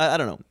who I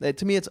don't know.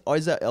 To me, it's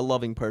always a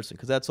loving person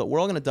because that's all. We're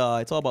all gonna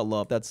die. It's all about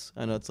love.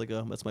 I know it's like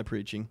that's my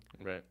preaching.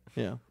 Right.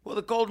 Yeah. Well,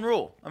 the golden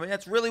rule. I mean,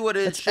 that's really what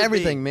it is. It's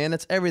everything, man.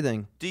 It's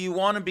everything. Do you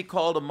want to be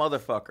called a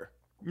motherfucker?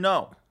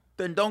 No.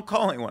 Then don't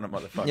call anyone a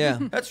motherfucker. Yeah.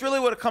 That's really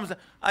what it comes to.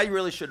 I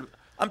really should.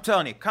 I'm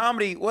telling you,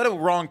 comedy. What a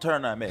wrong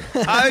turn I made.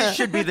 I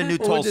should be the new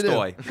What'd you do?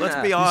 Tolstoy. Let's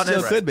be You honest.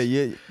 still could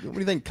be. What do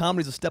you think?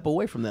 Comedy's a step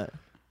away from that.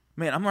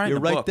 Man, I'm writing You're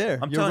a right book. there.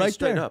 I'm You're telling you right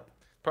straight there. up.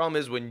 Problem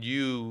is when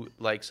you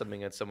like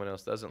something that someone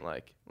else doesn't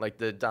like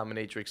the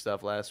dominatrix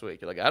stuff last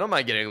week. You're like, I don't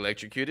mind getting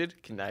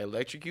electrocuted. Can I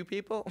electrocute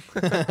people?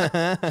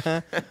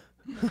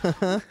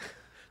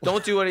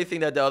 Don't do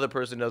anything that the other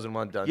person doesn't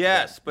want done. to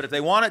Yes, them. but if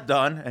they want it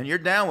done and you're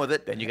down with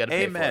it, Then you gotta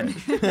pay for amen.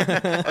 oh,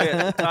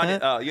 yeah,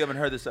 Tanya, you haven't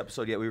heard this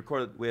episode yet. We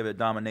have a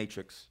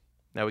dominatrix.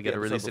 Now we got to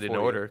episode release it in before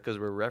you. order because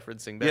we're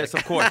referencing back. Yes,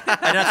 of course.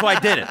 And that's why I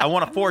did it. I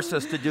want to force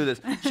us to do this.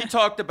 She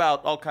talked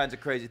about all kinds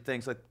of crazy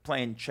things like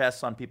playing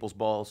chess on people's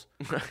balls.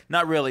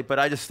 Not really, but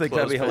I just think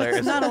that'd be Close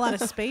hilarious. Not a lot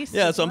of space.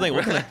 Yeah, so I'm thinking,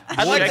 what kind of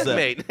I like board is that?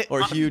 Checkmate.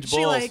 Or huge She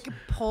balls. like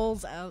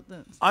pulls out the.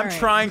 I'm All right,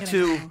 trying getting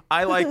to. there.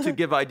 I like to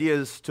give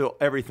ideas to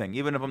everything,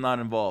 even if I'm not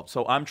involved.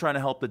 So I'm trying to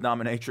help the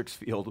dominatrix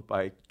field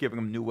by giving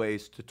them new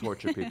ways to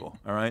torture people.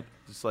 All right,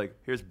 just like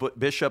here's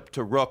bishop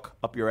to rook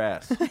up your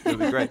ass. It'll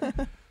be great.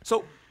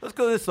 So let's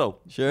go to this though.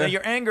 Sure. Now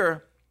your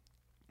anger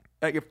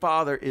at your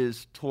father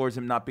is towards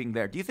him not being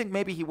there. Do you think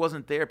maybe he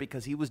wasn't there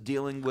because he was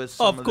dealing with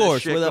some Of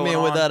course, this shit going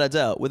on? without a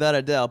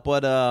doubt.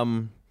 But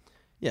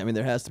yeah, I mean,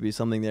 there has to be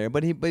something there.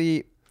 But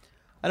he,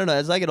 I don't know.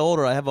 As I get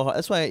older,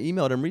 that's why I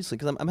emailed him recently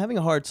because I'm having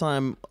a hard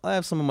time. I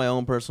have some of my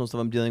own personal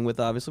stuff I'm dealing with.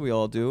 Obviously, we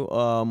all do.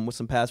 With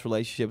some past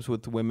relationships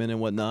with women and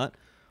whatnot.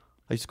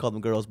 I used to call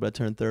them girls, but I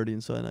turned 30,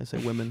 and so I say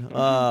women.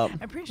 I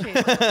appreciate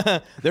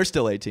it. They're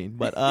still 18,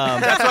 but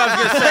That's what I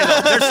was gonna say.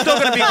 Though. There's still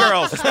gonna be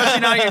girls,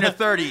 especially now you're in your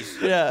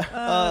 30s.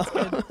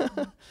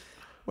 yeah.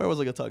 Where was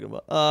I talking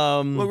about?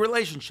 Well,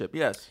 relationship,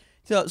 yes.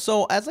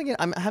 So as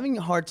I'm having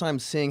a hard time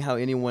seeing how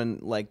anyone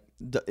like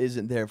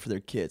isn't there for their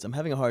kids. I'm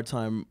having a hard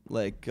time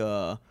like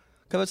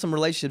I've had some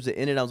relationships that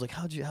ended. I was like,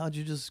 how'd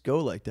you just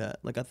go like that?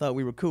 Like I thought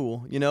we were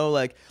cool, you know?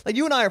 Like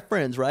you and I are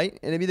friends, right?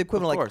 And it'd be the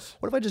equivalent. Of Like, course.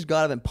 what if I just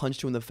got up and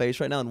punched you in the face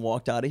right now and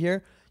walked out of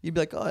here? You'd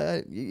be like,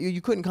 oh,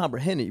 you couldn't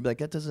comprehend it. You'd be like,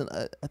 that doesn't.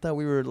 I thought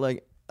we were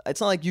like. It's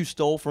not like you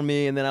stole from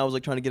me and then I was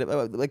like trying to get it.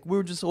 Like we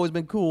were just always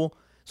been cool,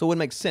 so it wouldn't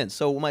make sense.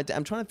 So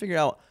I'm trying to figure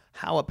out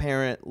how a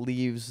parent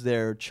leaves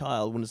their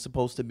child when it's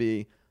supposed to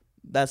be.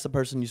 That's the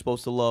person you're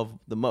supposed to love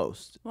the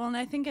most. Well, and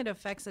I think it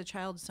affects a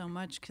child so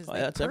much because Oh,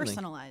 they yeah, it's everything.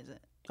 personalize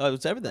it. Oh,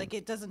 it's everything. Like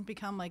it doesn't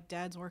become like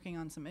dad's working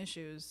on some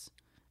issues.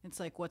 It's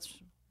like why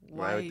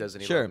Why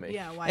doesn't he Sure. love me?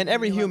 Yeah, why And didn't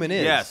every you love human me?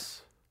 is.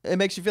 Yes. It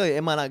makes you feel like,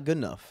 am I not good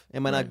enough?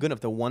 Am I not good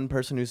enough? The one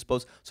person who's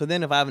supposed. So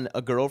then, if I have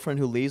a girlfriend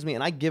who leaves me,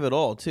 and I give it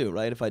all too,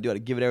 right? If I do, I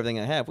give it everything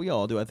I have. We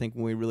all do, I think,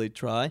 when we really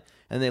try,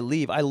 and they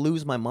leave, I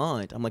lose my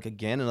mind. I'm like,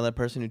 again, another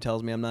person who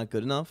tells me I'm not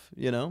good enough.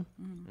 You know?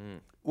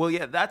 Well,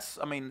 yeah,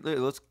 I mean,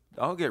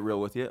 I'll get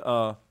real with you.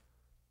 One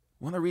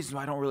of the reasons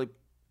why I don't really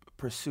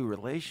pursue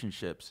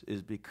relationships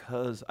is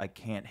because I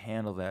can't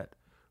handle that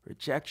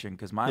rejection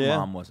because my Yeah.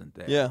 mom wasn't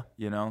there. Yeah.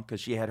 You know,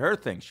 because she had her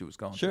things she was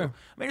going Sure. through.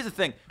 I mean, here's the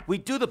thing. We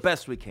do the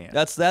best we can.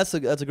 That's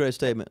a great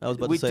statement. I was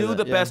about We to say do that.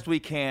 the yeah. best we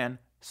can.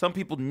 Some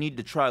people need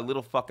to try a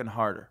little fucking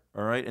harder,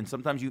 all right? And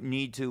sometimes you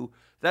need to.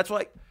 That's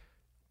why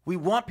we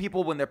want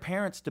people when they're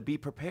parents to be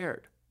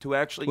prepared to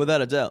actually.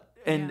 Without a doubt.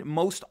 And Yeah.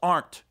 most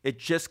aren't. It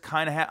just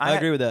kind of I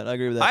agree with that. I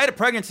agree with that. I had a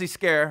pregnancy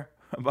scare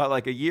about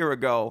like a year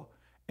ago,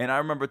 and I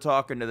remember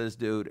talking to this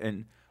dude,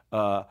 and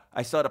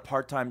I still had a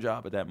part-time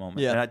job at that moment.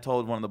 Yeah. And I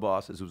told one of the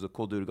bosses, who was a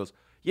cool dude, who goes,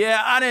 "Yeah,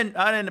 I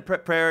didn't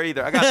prepare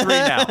either. I got 3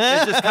 now.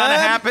 It just kind of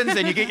happens,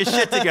 and you get your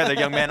shit together,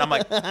 young man." I'm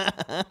like,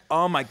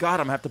 "Oh my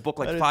god, I'm gonna have to book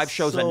like That is 5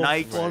 shows a so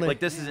night. funny.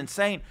 Like this is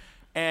insane."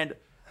 And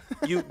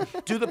you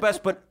do the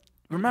best, but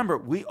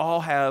remember,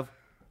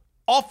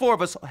 all 4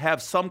 of us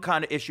have some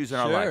kind of issues in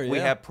our Sure, life. We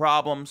yeah. have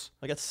problems.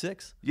 I got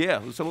 6.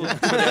 Yeah, so we have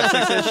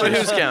 6 issues. But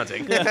who's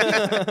counting?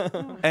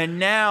 And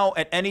now,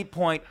 at any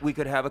point, we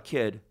could have a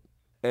kid,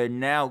 and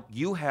now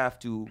you have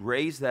to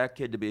raise that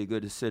kid to be a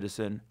good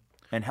citizen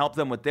and help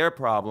them with their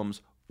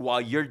problems while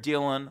you're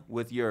dealing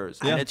with yours.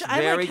 And it's I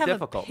very like have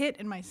difficult. a pit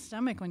in my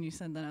stomach when you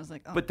said that. I was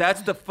like, oh. But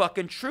that's the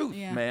fucking truth,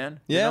 Yeah.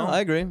 man. you Yeah, know? I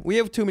agree. We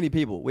have too many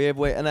people. We have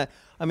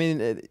I mean,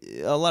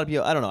 a lot of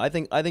people. I don't know. I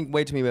think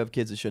way too many have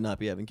kids that should not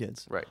be having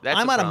kids. Right. That's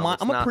I'm the out of problem. mind.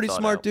 It's I'm a not pretty thought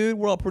smart out. dude.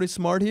 We're all pretty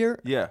smart here.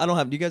 Yeah. I don't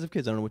have. Do you guys have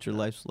kids? I don't know what your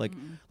life's like.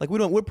 Like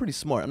we're pretty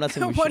smart. I'm not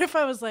saying we what should. if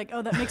I was like,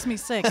 oh, that makes me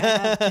sick. I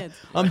have kids.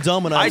 I'm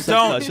dumb and I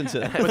don't. I shouldn't say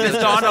that. But this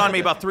dawned on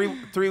me about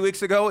three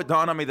weeks ago. It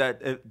dawned on me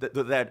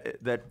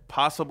that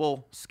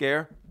possible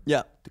scare,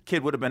 Yeah. the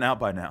kid would have been out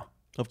by now.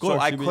 Of course, So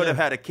I you'd be- could have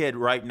yeah. had a kid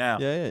right now.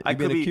 Yeah, yeah. I You'd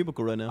be could in a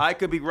cubicle right now. I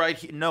could be right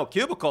here. No,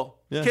 cubicle.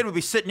 Yeah. The kid would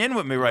be sitting in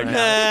with me right now.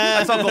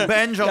 That's Uncle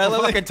Benj,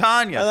 Uncle fucking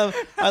Tanya.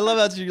 I love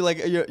how you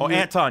like. You're, Or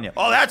Aunt Tanya.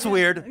 Oh, that's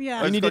weird.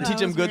 Yeah. You need to teach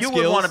him good You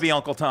skills. would want to be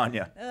Uncle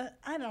Tanya.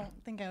 I don't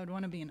think I would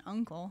want to be an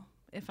uncle.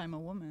 if I'm a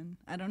woman.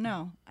 I don't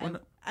know. Well,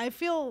 I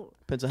feel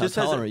Depends on how Just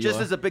as tolerant you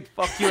are. a big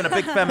fuck you and a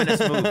big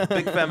feminist move.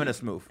 Big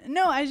feminist move.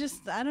 no. I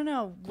don't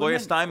know. Gloria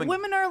Steinem-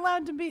 Women are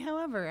allowed to be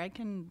however. I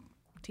can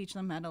teach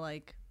them how to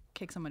like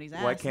kick somebody's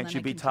ass. Why and can't then you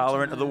I be can teach them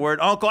tolerant of the how- word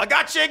uncle? I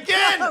got you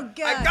again. Oh,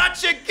 God. I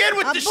got you again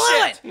with I the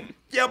blew shit.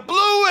 You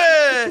blew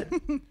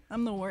it.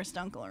 I'm the worst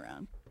uncle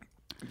around.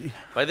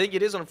 But I think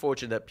it is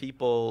unfortunate that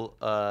people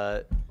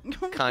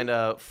kind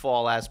of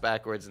fall ass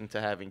backwards into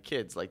having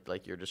kids,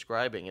 like you're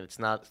describing, and it's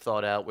not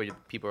thought out. Where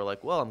people are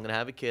like, "Well, I'm gonna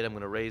have a kid. I'm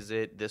gonna raise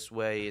it this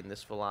way in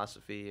this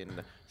philosophy,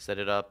 and set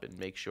it up and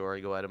make sure I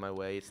go out of my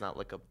way." It's not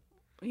like a.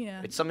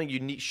 Yeah. It's something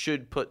you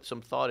should put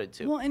some thought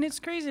into. Well, and it's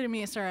crazy to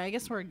me. Sorry, I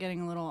guess we're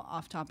getting a little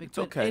off topic.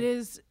 But okay.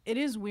 It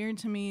is weird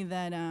to me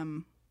that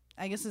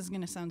I guess this is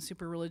gonna sound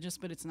super religious,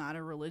 but it's not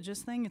a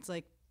religious thing. It's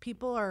like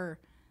people are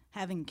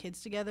having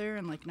kids together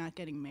and like not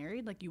getting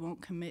married. Like you won't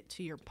commit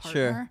to your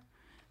partner. Sure.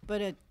 But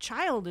a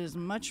child is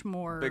much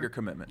more Bigger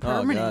commitment.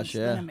 Oh, permanent gosh,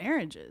 yeah. than a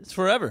marriage is. It's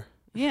forever.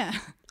 Yeah.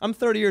 I'm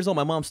 30 years old.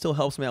 My mom still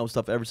helps me out with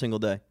stuff every single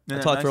day. Isn't I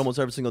that talk to her nice? almost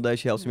every single day.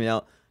 She helps me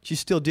out. She's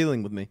still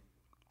dealing with me.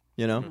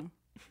 You know?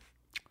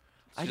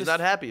 She's not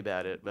happy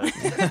about it, but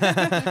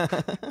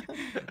A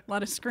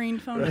lot of screen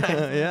phone calls.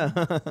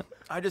 Yeah.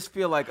 I just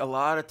feel like a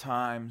lot of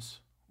times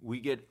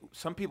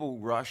some people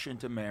rush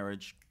into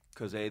marriage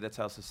because that's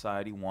how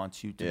society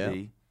wants you to Yeah.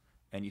 be,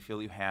 and you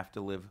feel you have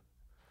to live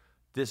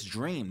this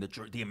dream.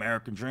 The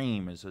American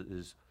dream is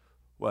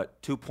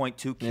what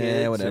 2.2 kids,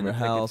 Yeah, whatever. and a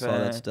picket House, all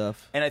that fence.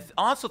 stuff. And I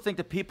also think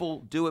that people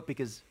do it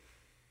because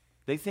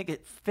they think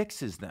it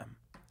fixes them.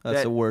 That's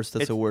That the worst.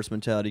 That's it's- the worst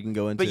mentality you can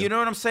go into. But you know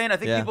what I'm saying? I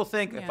think Yeah. people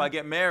think if Yeah. I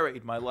get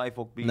married, my life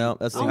will be. No,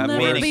 that's will the I'll have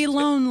never meaning. be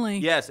lonely.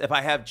 Yes, if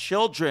I have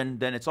children,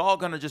 then it's all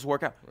going to just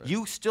work out.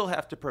 You still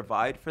have to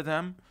provide for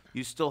them.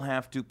 You still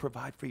have to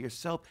provide for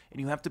yourself, and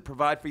you have to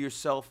provide for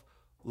yourself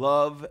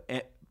love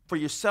and for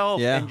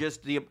yourself, Yeah. and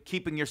just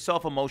keeping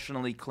yourself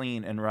emotionally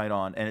clean and right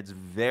on. And it's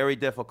very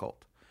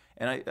difficult.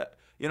 And I,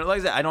 like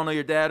I said, I don't know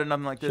your dad or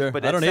nothing like this, Sure,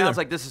 but I it don't sounds either.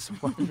 like this is.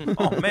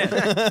 Oh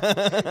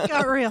man.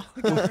 Got real.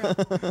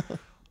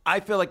 I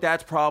feel like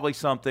that's probably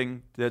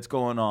something that's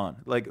going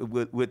on, like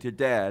with your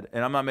dad.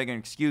 And I'm not making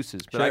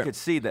excuses, but I Sure. could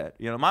see that.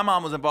 My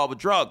mom was involved with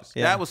drugs.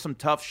 Yeah. That was some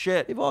tough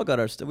shit. We've all got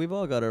our we've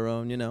all got our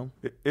own, you know.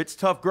 It's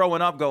tough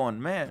growing up going,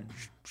 man,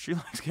 she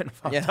likes getting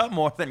fucked Yeah. up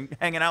more than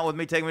hanging out with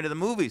me, taking me to the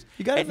movies.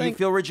 You gotta and you think-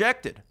 feel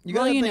rejected. You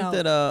gotta think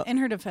that in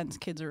her defense,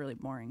 kids are really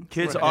boring.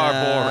 Kids Right. are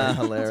yeah, boring.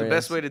 hilarious. it's the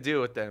best way to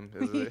deal with them.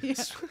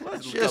 Is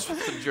just-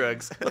 some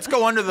drugs. Let's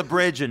go under the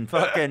bridge and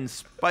fucking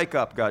spike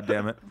up,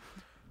 goddammit.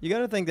 You got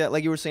to think that,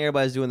 like you were saying,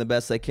 everybody's doing the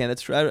best they can.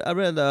 That's true. I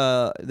read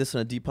this in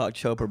a Deepak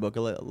Chopra book.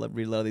 I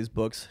read a lot of these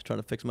books, trying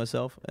to fix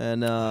myself.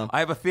 And I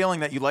have a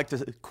feeling that you like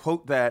to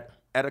quote that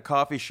at a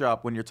coffee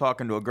shop when you're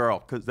talking to a girl,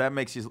 because that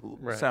makes you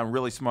sound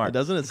really smart. it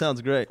doesn't. It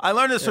sounds great. I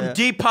learned this from Yeah.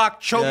 Deepak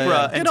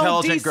Chopra, Yeah. Good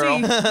old intelligent girl.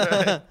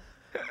 DC.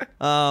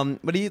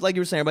 But he, like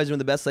you were saying, everybody's doing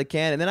the best they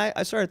can. And then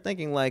I started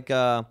thinking, like,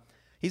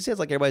 he says,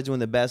 like, everybody's doing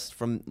the best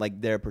from,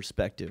 like, their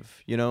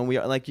perspective. You know, and we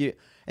are, like, you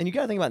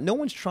got to think about it, no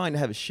one's trying to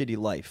have a shitty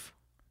life.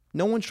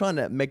 No one's trying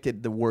to make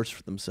it the worst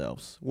for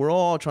themselves. We're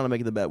all trying to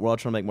make it the best. We're all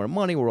trying to make more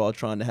money. We're all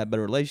trying to have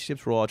better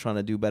relationships. We're all trying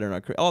to do better in our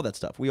career. All that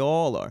stuff. We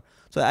all are.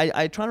 So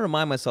I try to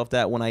remind myself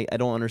that when I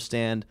don't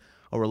understand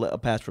a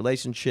past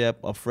relationship,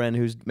 a friend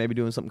who's maybe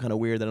doing something kind of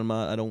weird that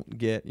I don't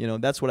get. You know,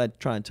 that's what I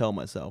try and tell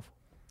myself.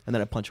 And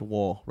then I punch a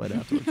wall right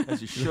afterwards.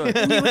 As you should.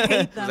 You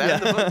hate them. Is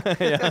that in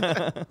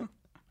the book?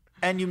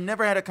 And you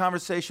never had a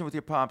conversation with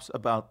your pops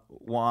about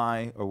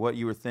why or what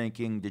you were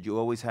thinking? Did you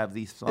always have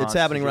these thoughts? It's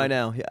happening Did you- right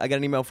now. I got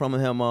an email from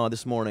him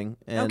this morning.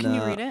 And, Oh, can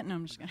you read it? No,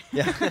 I'm just kidding.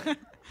 Yeah.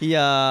 He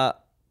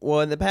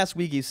well, in the past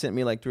week, he sent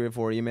me like 3 or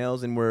 4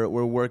 emails, and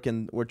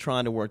we're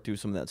trying to work through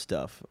some of that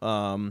stuff.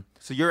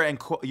 So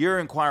you're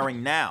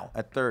inquiring now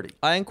at 30.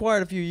 I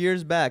inquired a few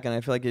years back, and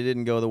I feel like it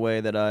didn't go the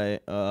way that I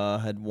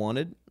had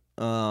wanted.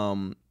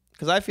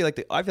 Because I feel like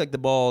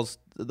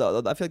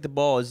the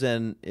ball is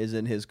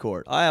in his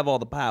court. I have all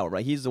the power,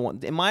 right? He's the one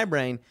in my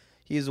brain.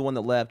 He's the one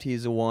that left.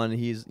 He's the one.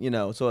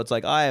 So it's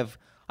like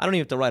I don't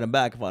even have to write him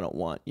back if I don't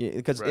want.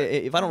 Because Right.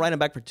 if I don't write him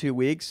back for 2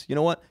 weeks, you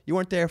know what? You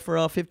weren't there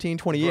for 15,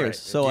 20 years. Right.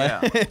 So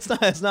Yeah.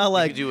 it's not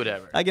like can do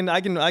whatever. I can Do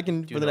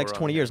for the no next wrong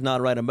 20 there. years not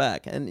write him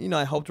back. And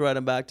I hope to write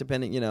him back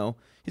depending.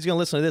 He's gonna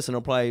listen to this, and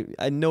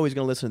I know he's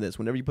gonna listen to this.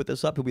 Whenever you put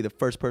this up, he'll be the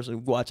first person to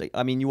watch it.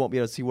 I mean, you won't be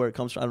able to see where it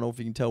comes from. I don't know if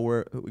you can tell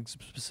who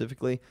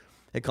specifically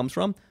it comes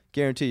from.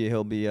 Guarantee you,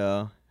 he'll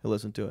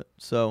listen to it.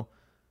 So,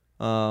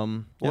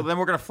 Well, then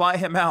we're gonna fly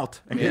him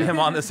out and get him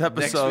on this Next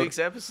episode. week's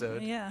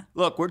episode. Yeah.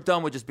 Look, we're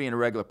done with just being a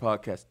regular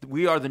podcast.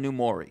 We are the new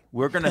Maury.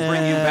 We're gonna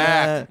bring you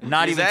back,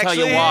 not He's even tell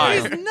you actually-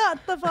 why. He's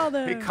not the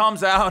father. He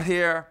comes out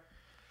here,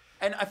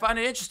 and I find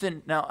it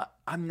interesting. Now,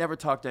 I've never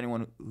talked to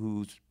anyone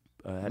who's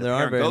had there a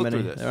aren't parent very go many.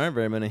 through this. There aren't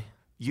very many.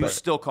 You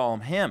still call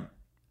him him.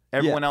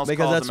 Everyone Yeah, else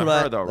because calls that's him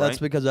what her, though, right? That's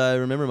because I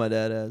remember my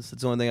dad as.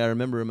 It's the only thing I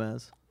remember him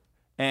as.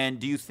 And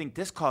do you think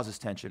this causes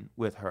tension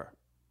with her?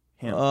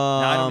 Him. Now,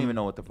 I don't Um, even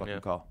know what to fucking yeah.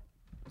 call.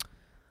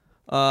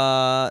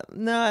 No,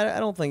 I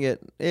don't think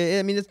it.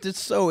 I mean, it's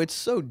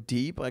so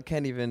deep. I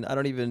can't even. I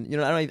don't even. You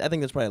know, I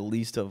think that's probably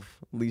least of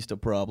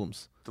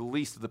problems. The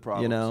least of the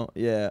problems. You know,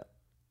 yeah.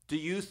 Do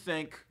you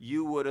think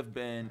you would have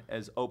been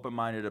as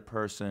open-minded a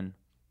person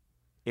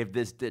if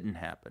this didn't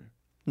happen?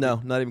 No,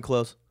 not even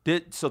close.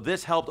 So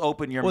this helped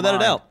open your Without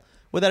mind. a doubt.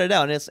 Without a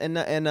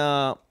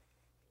doubt.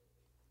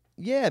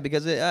 Yeah,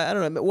 because I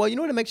don't know. Well, you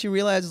know what it makes you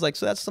realize is like,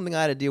 so that's something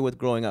I had to deal with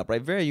growing up,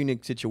 right? Very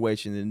unique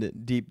situation in the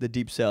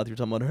deep South. You're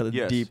talking about earlier,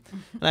 Yes. deep.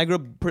 And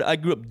I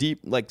grew up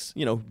deep, like,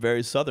 you know,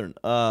 very Southern,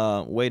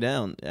 way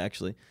down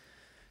actually.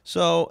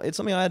 So it's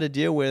something I had to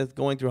deal with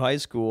going through high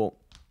school.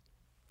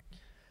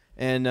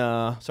 And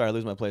sorry, I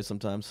lose my place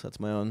sometimes. That's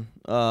my own.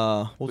 What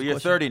was Well, the you're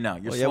question? 30 now.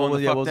 You're Well,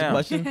 slowing the what fuck was down. the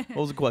question? What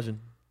was the question?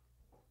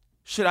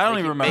 Shit, I don't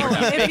even remember. If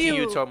now. Making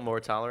you- you more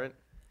tolerant.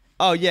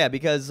 Oh yeah,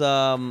 because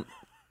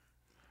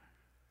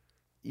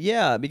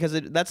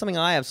that's something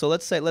I have. So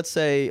let's say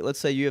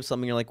you have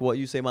something. You're like, well,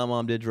 you say my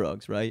mom did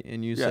drugs, right?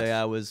 And you say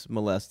Yes. I was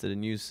molested,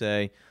 and you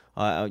say,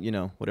 you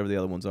know, whatever the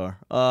other ones are.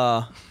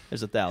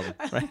 There's 1,000,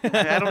 right?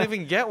 I don't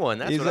even get one.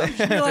 That's what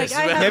I'm You're like,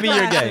 I have Maybe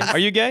you're gay. glasses. Are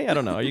you gay? I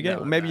don't know. Are you gay?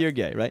 No, Maybe I'm you're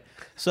gay, right?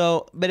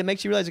 So, but it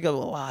makes you realize, you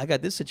go, wow, I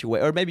got this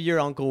situation. Or maybe your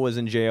uncle was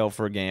in jail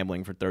for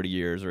gambling for 30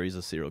 years, or he's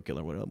a serial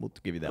killer. Whatever. We'll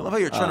give you that I one. love how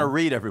you're trying to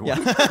read everyone.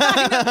 yeah.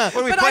 What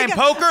are we But playing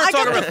poker? I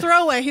Talking got about- the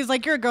throwaway. He's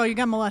like, you're a girl. You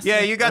got molested.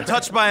 Yeah, you got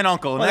touched by an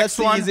uncle. Well, Next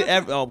that's one. easy.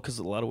 Because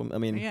a lot of women. I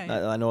mean,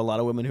 Yeah. I know a lot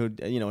of women who,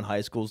 you know, in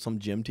high school, some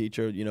gym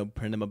teacher, you know,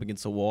 pinned them up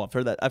against the wall. I've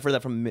heard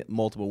that from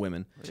multiple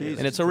women, Jesus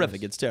and it's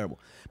horrific. Christ. It's terrible.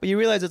 But you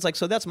realize it's like,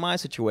 so that's my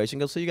situation.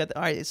 Go, so you got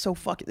all right. It's so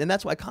fucking, and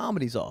that's why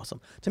comedy's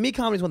awesome. To me,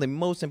 comedy's one of the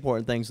most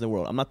important things in the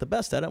world. I'm not the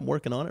best at it. I'm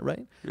working on it.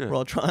 Right? Yeah. We're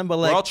all trying, but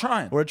like all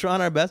trying. We're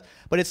trying our best.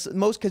 But it's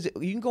most because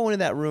you can go into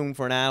that room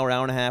for an hour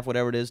and a half,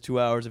 whatever it is, 2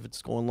 hours if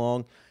it's going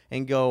long.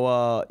 And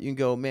go, you can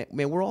go, man,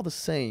 we're all the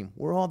same.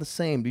 We're all the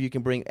same. Dude, you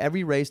can bring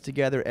every race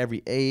together,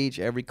 every age,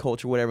 every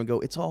culture, whatever, and go,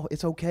 it's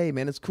okay,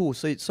 man. It's cool.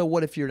 So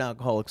what if you're an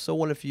alcoholic? So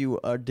what if you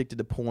are addicted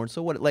to porn?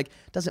 So what? Like,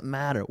 doesn't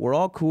matter. We're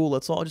all cool.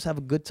 Let's all just have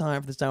a good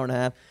time for this hour and a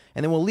half,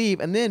 and then we'll leave.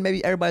 And then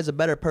maybe everybody's a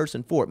better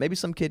person for it. Maybe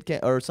some kid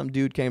or some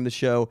dude came to the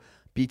show,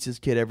 beats his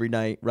kid every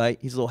night, right?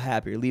 He's a little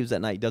happier. Leaves that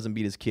night, doesn't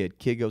beat his kid.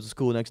 Kid goes to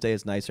school the next day,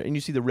 it's nicer. And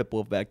you see the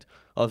ripple effect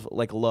of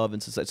like love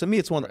and society. So me,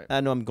 it's one, Right.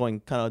 I know I'm going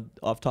kind of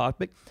off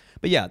topic,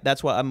 but yeah,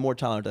 that's why I'm more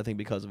tolerant, I think,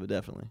 because of it,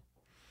 definitely.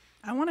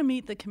 I want to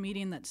meet the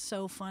comedian that's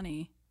so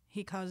funny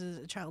he causes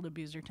a child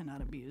abuser to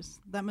not abuse.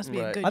 That must be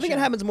a Right. good I think show.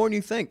 it happens more than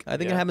you think. I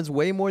think it Yeah. happens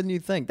way more than you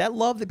think. That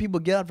love that people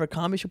get out for a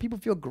comedy show, people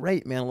feel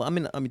great, man. I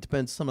mean, it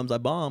depends. Sometimes I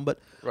bomb, but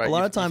Right. a lot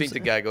you, of times. you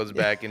think the guy goes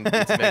back and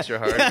it's an extra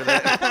hard for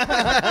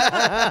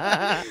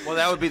that? Well,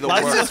 that would be the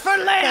License worst. for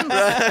lambs.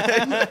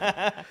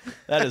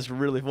 That is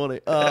really funny.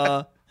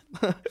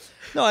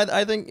 No,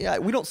 I think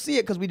we don't see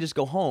it because we just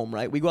go home,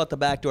 right? We go out the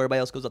back door. Everybody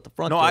else goes out the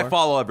front No, door. I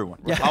follow everyone.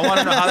 I want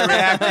to know how they're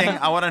reacting.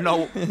 I want to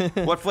know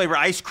what flavor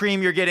ice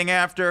cream you're getting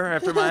after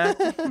my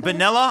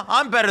vanilla.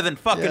 I'm better than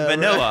fucking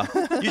vanilla.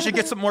 You should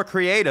get some more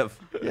creative.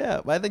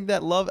 Yeah, but I think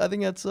that love. I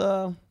think that's.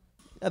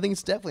 I think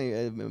it's definitely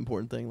an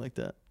important thing like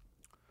that.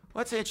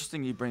 Well, it's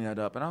interesting you bring that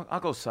up, and I'll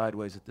go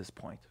sideways at this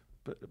point,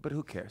 but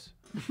who cares?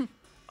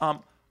 I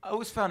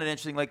always found it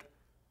interesting, like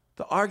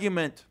the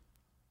argument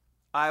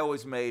I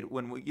always made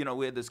when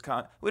we had this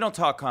we don't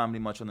talk comedy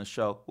much on the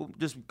show. We'll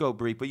just go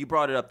brief, but you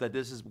brought it up that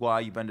this is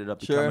why you've ended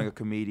up becoming a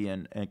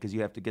comedian, and because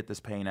you have to get this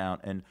pain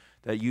out, and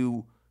that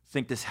you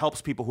think this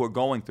helps people who are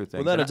going through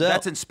things. Without a And doubt.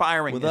 That's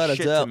inspiring Without as a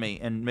shit to doubt. me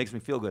and makes me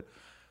feel good.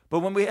 But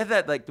when we had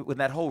that, like when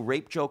that whole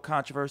rape joke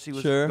controversy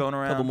was going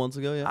around a couple months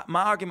ago, yeah.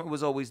 my argument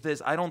was always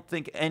this: I don't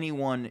think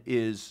anyone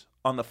is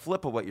on the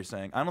flip of what you're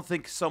saying. I don't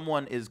think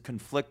someone is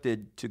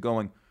conflicted to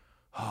going,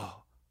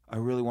 oh, I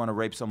really want to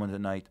rape someone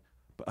tonight,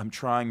 but I'm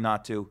trying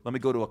not to. Let me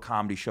go to a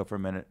comedy show for a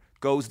minute.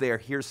 Goes there,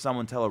 hears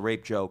someone tell a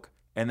rape joke,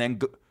 and then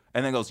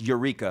goes,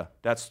 Eureka,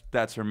 that's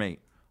for me.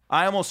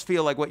 I almost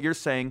feel like what you're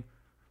saying,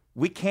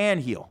 we can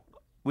heal.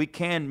 We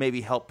can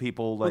maybe help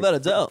people like Without a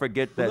doubt.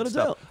 forget that Without a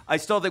stuff. doubt. I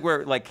still think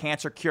we're like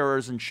cancer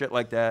curers and shit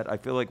like that. I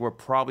feel like we're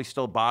probably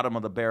still bottom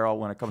of the barrel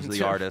when it comes to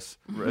the artists.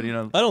 Right, you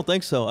know, I don't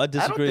think so. I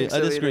disagree. think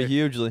so disagree either.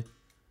 hugely.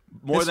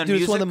 more than dude,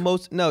 music. It's one of the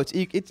most. No,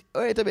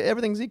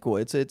 everything's equal.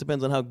 It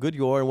depends on how good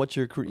you are and what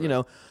you're. You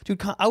know,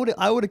 dude, I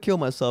would have killed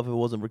myself if it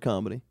wasn't for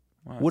comedy.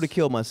 Would have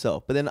killed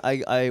myself. But then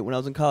I when I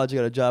was in college, I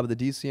got a job at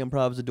the DC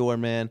Improv as a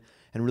doorman,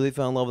 and really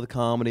fell in love with the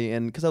comedy.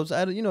 And because I was,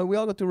 we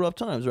all go through rough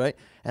times, right?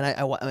 And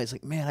I was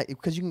like, man,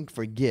 because you can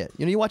forget.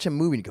 You watch a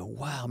movie and you go,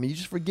 wow. I mean, you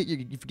just forget.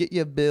 You forget you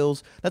have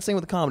bills. That's the thing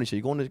with the comedy show.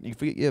 You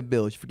forget you have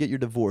bills. You forget your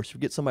divorce. You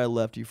forget somebody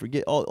left. You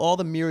forget all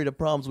the myriad of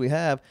problems we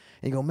have.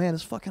 And you go, man,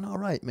 it's fucking all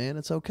right, man.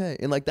 It's okay.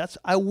 And like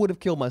I would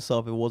have killed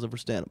myself if it wasn't for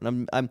stand up.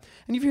 And and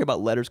you hear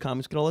about letters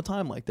comics get all the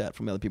time like that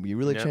from other people. You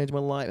really changed my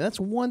life. And that's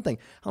one thing.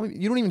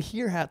 You don't even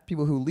hear half the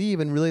people who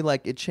leave and really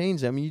like it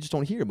changed them. I mean, you just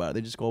don't hear about it.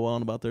 They just go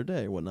on about their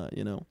day or whatnot.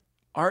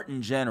 Art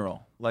in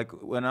general, like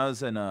when I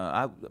was in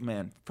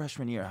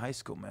freshman year of high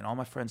school, man, all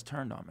my friends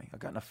turned on me. I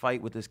got in a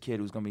fight with this kid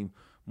who was going to be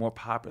more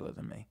popular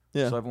than me.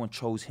 Yeah. So everyone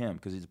chose him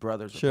because his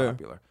brothers Sure. were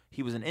popular.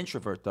 He was an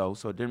introvert though,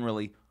 so it didn't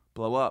really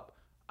blow up.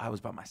 I was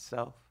by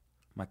myself.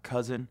 My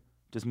cousin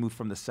just moved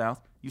from the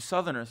South. You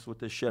Southerners with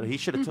this shit. He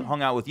should have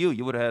hung out with you.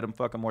 You would have had him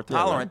fucking more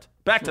tolerant.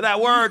 Back to that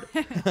word.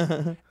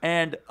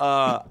 And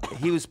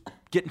he was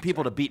getting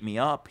people to beat me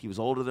up. He was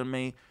older than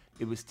me.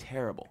 It was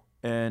terrible.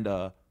 And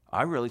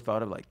I really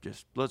thought of like,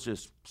 let's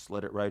just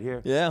slit it right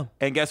here. Yeah.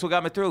 And guess what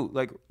got me through?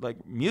 Like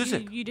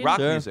music, You didn't, rock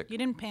Sure. music. You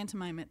didn't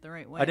pantomime it the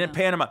right way. I didn't though.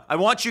 pantomime. I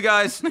want you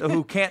guys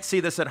who can't see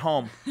this at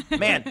home,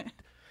 man.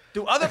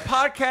 Do other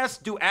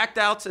podcasts do act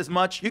outs as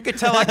much? You could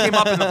tell I came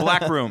up in the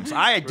black rooms.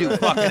 I do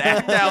fucking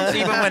act outs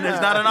even when there's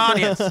not an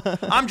audience.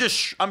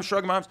 I'm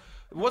shrugging my arms.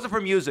 It wasn't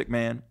for music,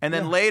 man. And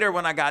then later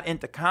when I got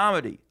into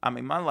comedy, I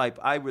mean, my life,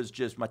 I was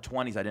just, my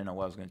 20s, I didn't know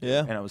what I was going to do.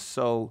 Yeah. And I was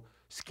so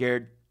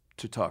scared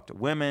to talk to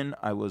women.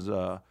 I was,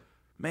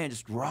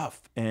 just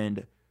rough.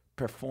 And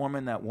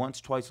performing that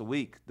once, twice a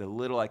week, the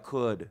little I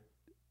could,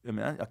 I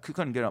mean, I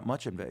couldn't get up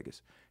much in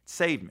Vegas. It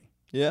saved me.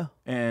 Yeah.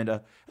 And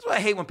that's why I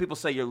hate when people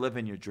say you're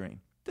living your dream.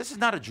 This is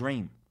not a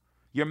dream.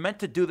 You're meant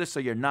to do this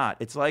or you're not.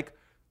 It's like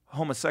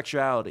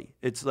homosexuality.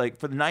 It's like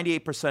for the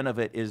 98% of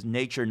it is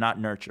nature, not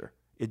nurture.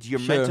 It's you're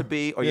meant Sure. to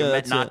be or Yeah, you're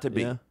meant that's not it, to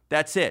be. yeah.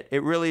 That's it.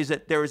 It really is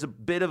that there is a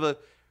bit of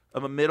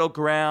a middle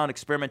ground,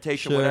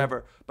 experimentation, Sure.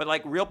 whatever. But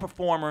like real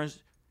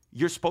performers,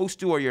 you're supposed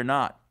to or you're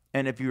not.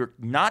 And if you're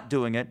not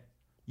doing it,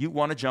 you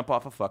want to jump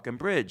off a fucking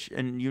bridge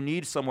and you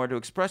need somewhere to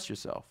express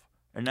yourself.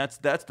 And that's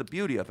the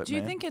beauty of it, Do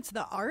you man. think it's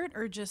the art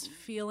or just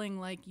feeling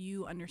like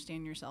you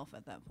understand yourself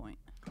at that point?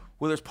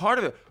 Well, there's part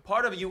of it.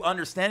 Part of you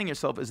understanding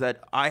yourself is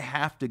that I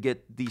have to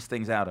get these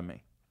things out of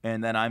me,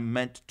 and that I'm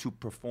meant to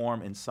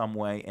perform in some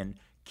way and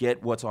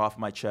get what's off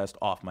my chest.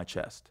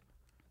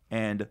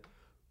 And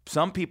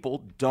some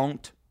people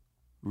don't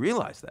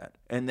realize that,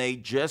 and they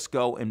just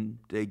go and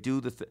they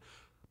do the thing.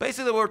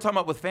 Basically, what we were talking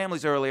about with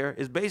families earlier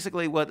is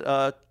basically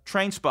what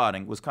Train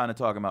Spotting was kind of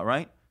talking about,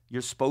 right?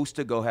 You're supposed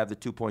to go have the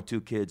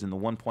 2.2 kids and the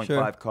 1.5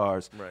 Sure.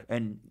 cars, Right.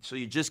 and so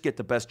you just get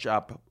the best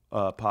job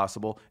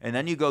possible, and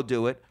then you go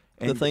do it.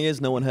 And The thing is,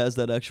 no one has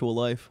that actual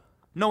life.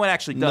 no one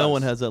actually does. No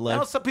one has that life.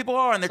 Well, some people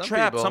are, and they're Some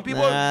trapped. people. Some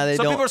people, Nah, they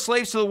some don't. people are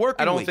slaves to the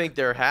working I don't week. think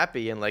they're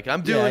happy and like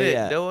I'm doing it.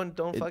 yeah. No one,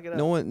 don't fuck it up.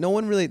 No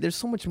one really. There's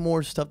so much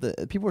more stuff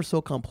that people are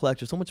so complex.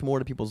 There's so much more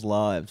to people's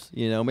lives.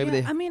 You know, maybe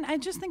Yeah, they. I mean, I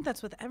just think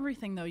that's with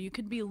everything, though. You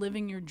could be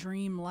living your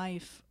dream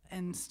life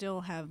and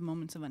still have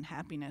moments of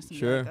unhappiness. And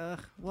Sure. Be like,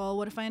 ugh, well,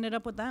 what if I ended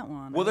up with that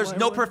one? well, Or there's what-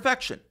 no what-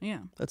 perfection. Yeah.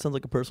 That sounds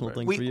like a personal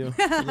thing We- for you.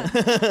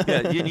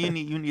 Yeah, you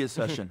need a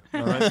session.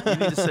 All right, you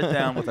need to sit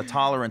down with a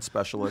tolerance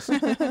specialist.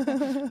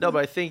 No, but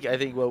I think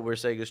what we're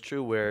saying is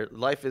true. Where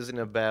life isn't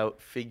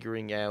about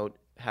figuring out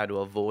how to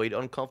avoid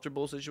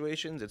uncomfortable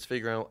situations. It's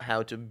figuring out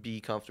how to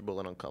be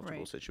comfortable in uncomfortable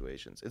Right.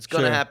 situations. It's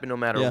gonna Sure. happen no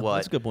matter Yeah, what.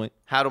 that's a good point.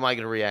 How am I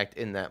gonna react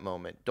in that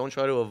moment? Don't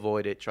try to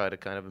avoid it. Try to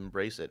kind of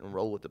embrace it and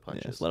roll with the Yeah,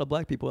 punches. there's a lot of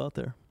black people out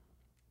there.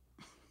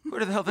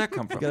 Where the hell did that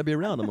come You from? gotta be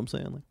around them. I'm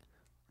saying, like,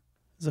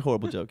 it's a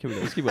horrible joke. Here we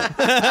go. Let's keep going.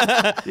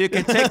 You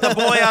can take the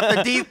boy out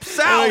the deep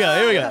south.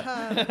 Here we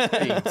go.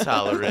 Being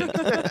tolerant.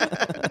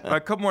 All right, a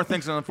couple more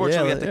things, and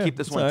unfortunately, we have to yeah, keep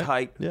this it's one all right.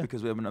 tight Yeah.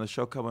 because we have another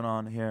show coming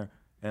on here,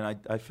 and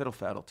I fiddle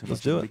faddle too Let's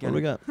much. do in the it. What do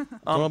we beginning.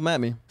 got? Throw them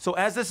at me. So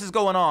as this is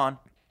going on,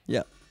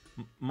 Yeah.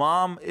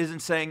 Mom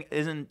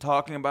isn't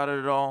talking about it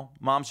at all.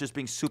 Mom's just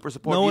being super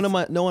supportive. No one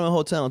You in my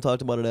whole town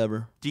talked about it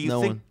ever. Do you no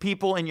think one.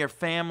 people in your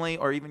family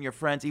or even your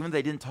friends, even if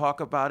they didn't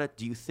talk about it,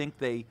 do you think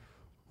they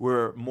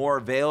were more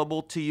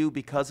available to you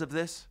because of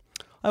this?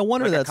 I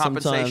wonder like a that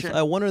sometimes. compensation?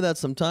 I wonder that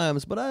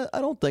sometimes, but I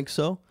don't think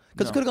so.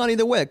 Because it could have gone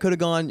either way. It could have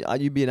gone,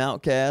 you'd be an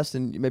outcast,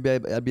 and maybe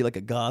I'd be like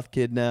a goth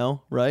kid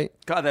now, right?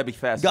 God, that'd be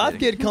fascinating. Goth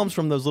kid comes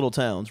from those little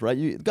towns,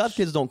 right? Goth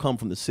kids don't come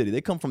from the city.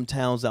 They come from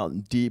towns out in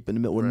deep in the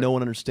middle where no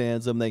one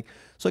understands them.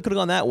 So I could have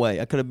gone that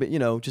way. I could have been,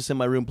 just in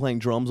my room playing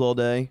drums all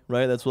day,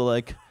 right? That's what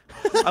like.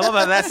 I love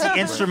how that's the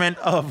instrument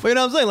of, But you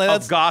know what I'm saying? Like of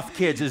that's goth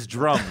kids is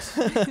drums.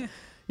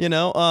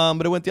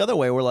 But it went the other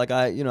way where like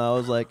I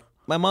was like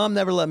my mom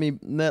never let me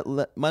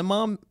my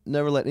mom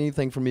never let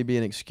anything for me be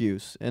an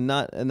excuse, and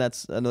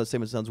that's, I know that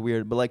statement sounds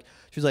weird, but like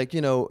she's like,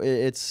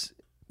 it's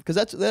because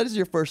that is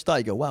your first thought.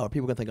 You go, wow, are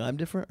people gonna think I'm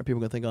different? Are people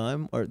gonna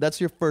think or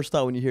that's your first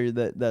thought when you hear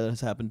that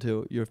has happened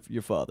to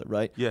your father,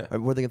 right? Yeah. Or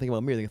what are they gonna think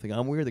about me? Are they gonna think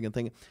I'm weird? They're gonna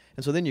think,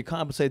 and so then you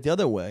compensate the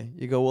other way.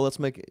 You go, well, let's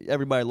make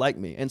everybody like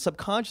me, and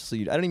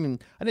subconsciously, I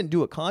didn't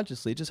do it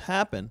consciously. It just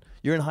happened.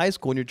 You're in high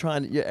school and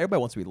everybody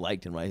wants to be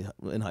liked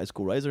in high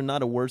school, right? Is there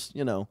not a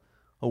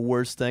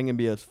worse thing and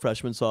be a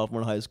freshman, sophomore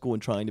in high school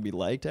and trying to be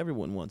liked?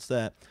 Everyone wants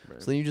that.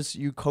 Right. So then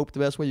you cope the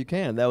best way you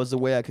can. That was the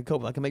way I could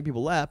cope. I can make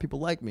people laugh. People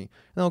like me.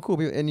 And cool.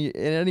 And I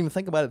didn't even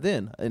think about it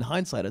then. In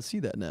hindsight, I see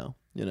that now.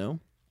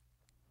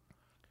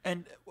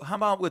 And how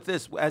about with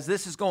this? As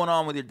this is going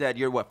on with your dad,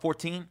 you're what,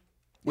 14?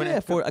 I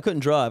couldn't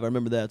drive. I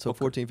remember that. So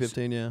 14,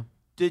 15, yeah.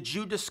 Did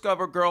you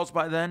discover girls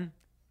by then?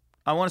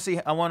 I want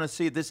to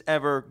see if this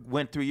ever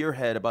went through your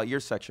head about your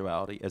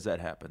sexuality as that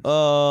happened.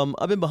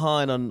 I've been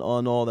behind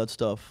on all that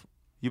stuff.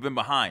 You've been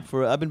behind.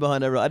 I've been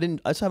behind ever. I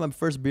just had my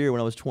first beer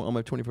when I was on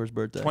my 21st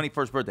birthday.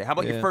 21st birthday. How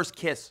about your Yeah. first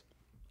kiss?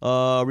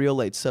 Real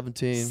late,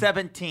 17.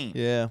 17.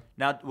 Yeah.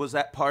 Now, was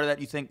that part of that,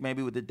 you think,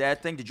 maybe with the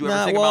dad thing? Did you ever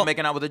Nah, think well- about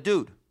making out with a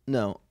dude?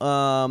 No.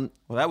 Well,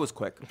 that was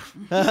quick.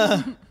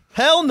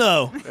 Hell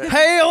no.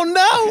 Hell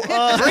no.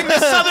 Bring the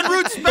Southern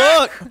roots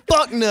back.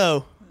 Fuck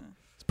no.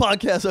 This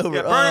podcast over.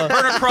 Yeah,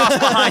 burn a cross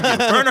behind you.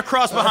 Burn a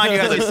cross behind you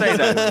as they say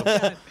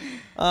that.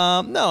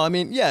 No, I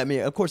mean, yeah, I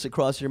mean, of course, it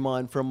crosses your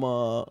mind from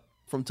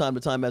time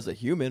to time as a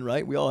human,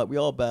 right? We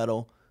all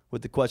battle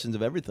with the questions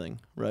of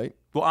everything, right?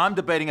 Well, I'm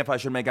debating if I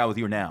should make out with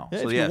you now. Yeah,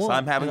 so if you yes, want.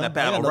 I'm having You know, that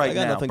battle I got right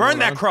now. nothing Burn going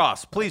that on.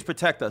 cross. Please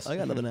protect us. I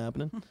got nothing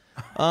happening.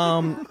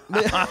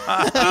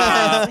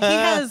 He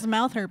has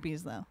mouth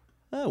herpes though.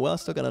 Oh, well, I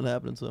still got nothing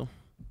happening, so.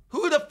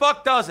 Who the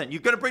fuck doesn't? You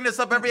gonna bring this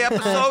up every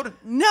episode?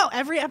 No,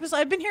 every episode.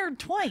 I've been here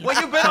twice. Well,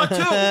 you've been on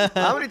two.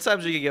 How many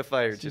times did you get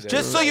fired today?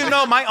 Just so you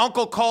know, my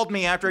uncle called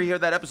me after he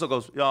heard that episode.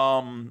 Goes, you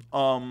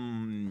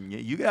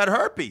got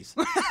herpes.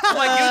 I'm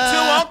like, you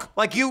too, Unc?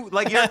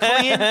 Like you're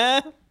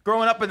clean?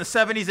 Growing up in the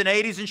 70s and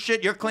 80s and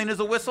shit, you're clean as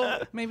a whistle?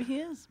 Maybe he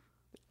is.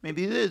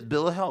 Maybe it is.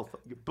 Bill of Health.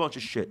 You bunch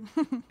of shit.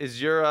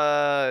 Is your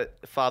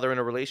father in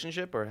a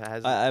haven't or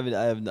has? I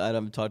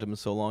haven't talked to him in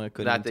so long. I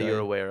couldn't. Not even that tell you're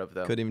you. aware of,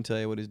 though. Couldn't even tell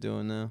you what he's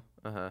doing now.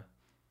 Uh-huh.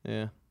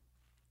 Yeah.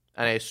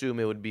 And I assume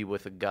it would be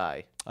with a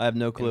guy, I have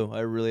no clue.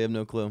 I really have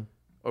no clue.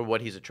 or what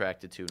he's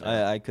attracted to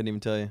now. I couldn't even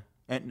tell you.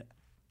 And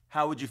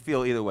how would you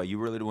feel either way? You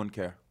really wouldn't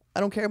care.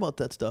 I don't care about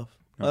that stuff.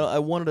 I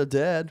wanted a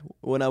dad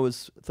when I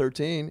was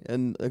 13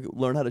 and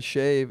learn how to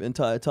shave and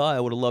tie a tie. I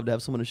would have loved to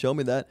have someone to show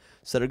me that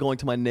instead of going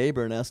to my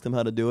neighbor and ask them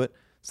how to do it.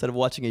 Instead of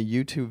watching a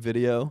YouTube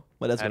video,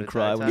 my dad's How gonna to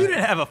cry. tie a when tie? he- You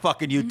didn't have a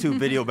fucking YouTube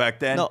video back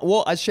then. No,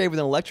 well, I shaved with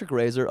an electric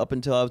razor up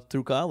until I was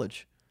through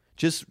college.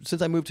 Just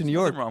since I moved to New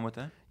York. Nothing wrong with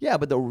that. Yeah,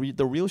 but the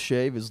real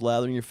shave is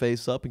lathering your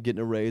face up and getting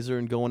a razor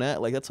and going at it.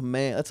 Like that's a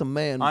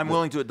man. I'm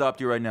willing to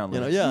adopt you right now,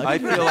 Lance. yeah. I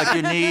feel like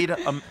you need.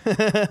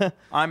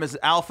 I'm as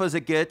alpha as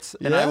it gets,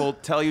 and I Yeah. will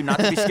tell you not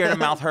to be scared of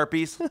mouth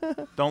herpes.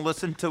 Don't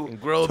listen to.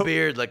 Grow a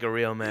beard like a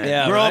real man.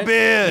 Yeah. Grow a right?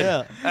 beard.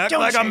 Yeah. Act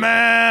like a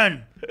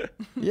man.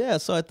 Yeah,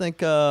 so I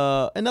think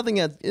and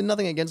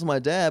nothing against my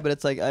dad, but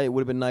it's like it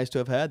would have been nice to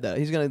have had that.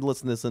 He's gonna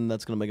listen to this, and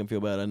that's gonna make him feel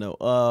bad. I know.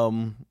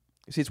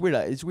 See, it's weird.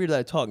 It's weird that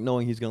I talk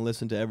knowing he's gonna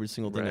listen to every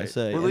single thing I Right.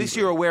 say. Well, at least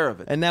you're aware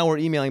of it. And now we're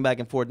emailing back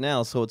and forth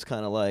now, so it's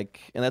kind of like,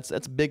 and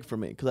that's big for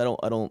me because I don't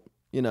I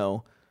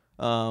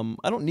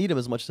don't need him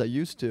as much as I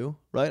used to,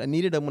 right? I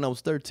needed him when I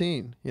was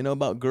 13,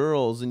 about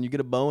girls and you get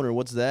a boner,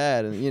 what's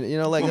that? And like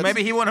Well, that's-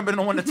 maybe he wouldn't have been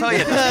the one to tell you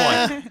at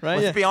this point. Right,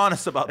 Let's yeah. be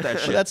honest about that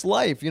But shit. that's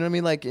life, you know what I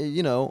mean? Like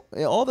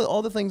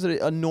all the things that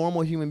a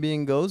normal human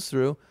being goes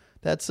through.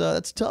 That's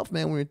tough,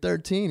 man. When you're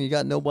 13, you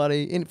got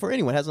nobody. And for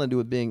anyone, it has nothing to do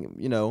with being,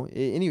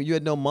 you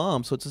had no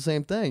mom, so it's the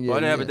same thing. Well, I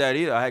didn't have a dad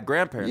either. I had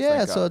grandparents. Yeah,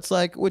 thank so God. it's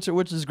like which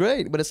is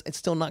great, but it's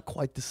still not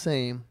quite the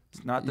same.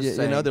 It's not the Yeah,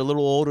 same. they're a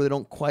little older. They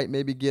don't quite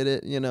maybe get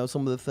it.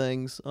 Some of the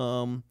things.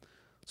 So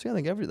yeah, I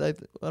think I don't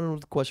know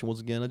what the question was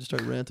again. I just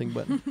started ranting,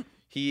 but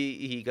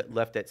He got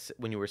left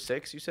when you were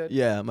 6. You said.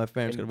 yeah, my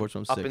parents And got divorced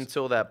when I was Up 6.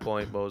 until that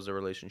point, what was the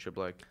relationship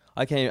like?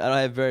 I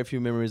have very few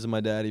memories of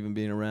my dad even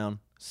being around.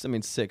 I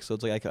mean 6, so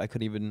it's like I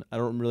couldn't even. I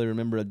don't really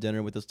remember a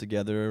dinner with us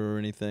together or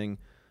anything.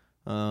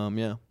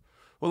 Yeah.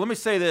 Well, let me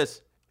say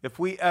this. If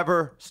we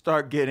ever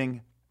start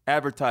getting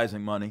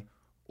advertising money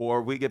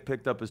or we get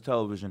picked up as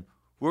television,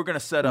 we're going to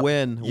set up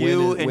When?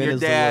 you When and is your the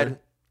dad word?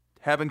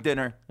 having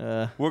dinner.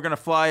 Uh. We're going to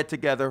fly it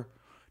together.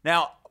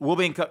 Now, we'll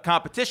be in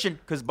competition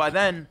because by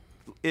then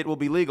it will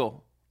be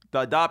legal.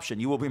 The adoption.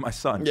 You will be my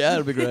son. Yeah,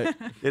 it'll be great.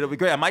 It'll be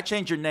great. I might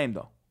change your name,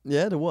 though.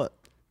 Yeah, to what?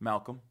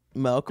 Malcolm.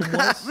 Malcolm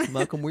Weiss?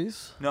 Malcolm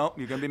Weiss? No,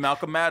 you're going to be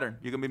Malcolm Mattern.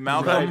 You're going to be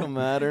Malcolm. Malcolm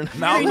Mattern. Your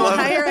Malcolm.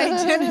 entire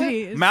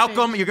identity. Is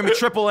Malcolm, you're gonna be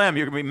Triple M.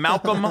 You're gonna be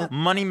Malcolm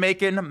Money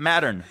Making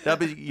Mattern.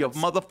 That'll be your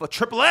motherfucker.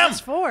 Triple M.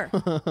 changed.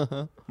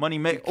 4. Money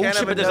make. Oh Can't shit,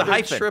 have but there's a another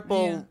hyphen.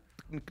 triple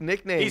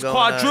nickname. He's going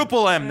on.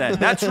 quadruple M then.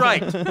 That's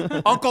right.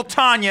 Uncle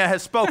Tanya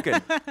has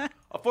spoken.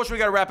 Unfortunately, we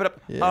got to wrap it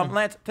up. Yeah.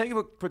 Lance, thank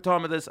you for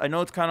talking about this. I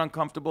know it's kind of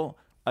uncomfortable.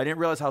 I didn't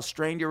realize how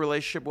strained your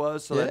relationship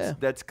was, so Yeah.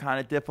 that's kind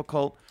of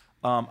difficult.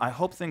 I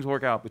hope things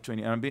work out between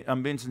you. And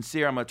I'm being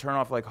sincere. I'm going to turn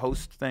off like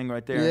host thing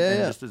right there and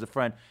Yeah. just as a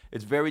friend.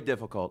 It's very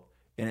difficult,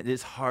 and it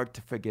is hard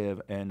to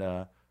forgive. And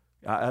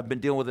I've been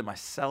dealing with it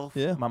myself.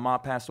 Yeah. My mom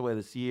passed away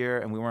this year,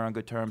 and we weren't on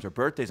good terms. Her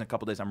birthday's in a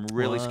couple days. I'm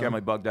really Wow. scared.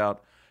 I'm bugged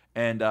out.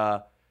 And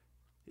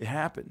it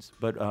happens.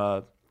 But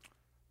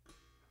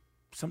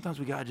sometimes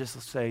we got to just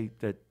say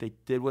that they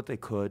did what they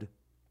could.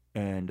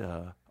 And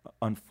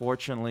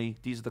unfortunately,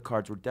 these are the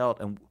cards we're dealt.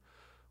 And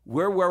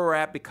we're where we're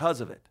at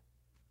because of it.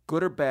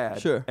 Good or bad.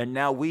 Sure. And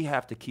now we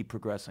have to keep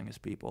progressing as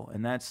people.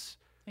 And that's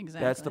the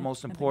Exactly. most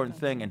I think important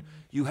that's- thing. And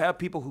you have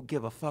people who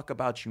give a fuck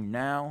about you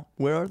now.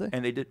 Where are they?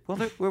 And they did. Well,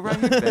 we're right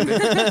here, baby.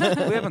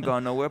 We haven't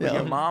gone nowhere, but Yeah.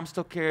 your mom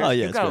still cares. Oh,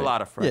 yeah, you it's got great. a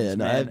lot of friends, Yeah,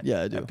 no, man.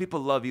 I do. And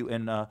people love you,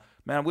 and man,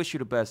 I wish you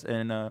the best.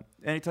 And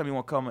anytime you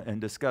want to come and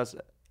discuss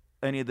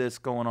any of this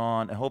going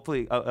on, and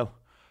hopefully,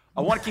 I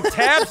want to keep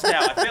tabs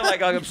now. I feel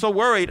like I'm so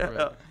worried.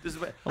 This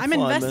is, I'm fine, man.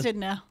 invested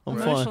now. I'm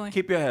fine. emotionally.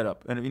 keep your head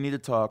up, and if you need to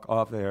talk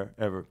off air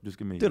ever, just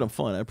give me. Dude, I'm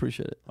fine. I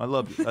appreciate it. I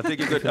love you. I think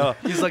you're good.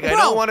 He's like, I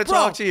don't want to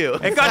talk to you.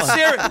 It got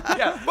serious.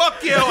 Yeah,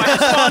 fuck you. I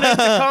just wanted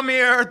to come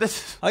here.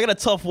 I got a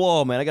tough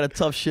wall, man. I got a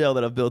tough shell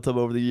that I've built up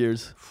over the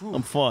years.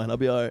 I'm fine. I'll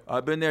be all right.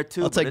 I've been there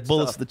too. I'll but take it's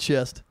bullets tough. to the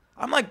chest.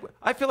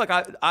 I feel like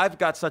I've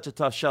got such a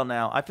tough shell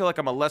now. I feel like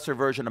I'm a lesser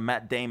version of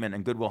Matt Damon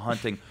in Good Will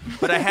Hunting,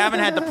 but I haven't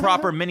had the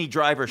proper Mini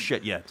Driver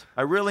shit yet.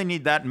 I really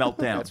need that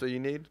meltdown. That's what you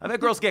need? I've had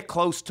girls get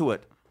close to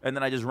it, and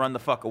then I just run the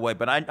fuck away.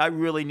 But I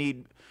really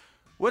need...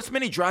 What's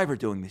Mini Driver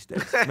doing these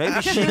days? Maybe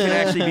she can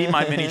actually be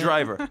my Mini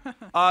Driver.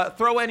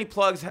 Throw any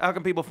plugs. How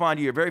can people find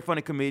you? You're a very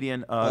funny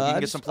comedian. You can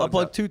get some plugs. I'll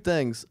plug out. 2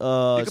 things. You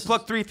can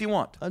plug 3 if you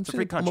want. It's a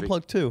free country. I'm gonna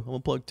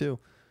plug 2. Your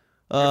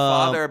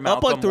father, Malcolm, I'll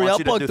plug 3. wants I'll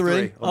you to plug do 3.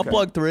 three. I'll Okay.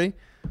 plug 3.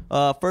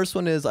 First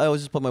one is I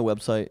always just put my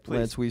website,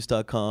 Please.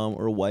 lanceweiss.com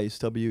or Weiss,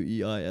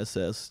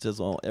 Weiss.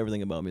 Just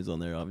everything about me is on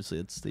there. Obviously,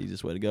 it's the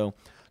easiest way to go.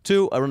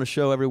 2, I run a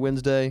show every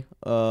Wednesday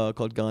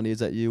called Gandhi Is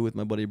That You with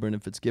my buddy Brendan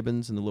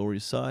Fitzgibbons in the Lower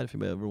East Side. If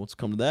anybody ever wants to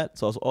come to that,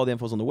 so all the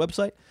info's on the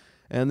website.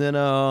 And then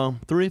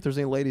 3, if there's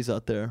any ladies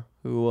out there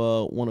who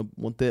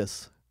want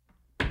this,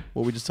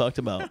 what we just talked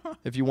about.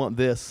 If you want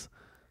this,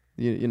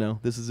 you know,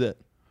 this is it.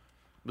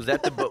 Was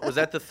that the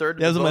third?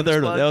 That was my bonus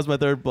third plug? one. That was my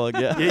third plug.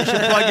 Yeah. You should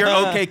plug your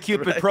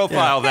OkCupid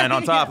profile then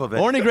on top of it.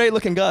 Or any great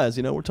looking guys,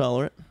 you know, we're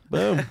tolerant.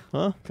 Boom,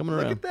 huh? Coming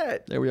around. Look at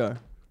that. There we are.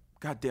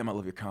 God damn, I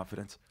love your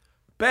confidence.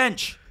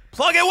 Bench,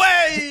 plug it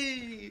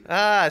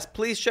away!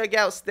 Please check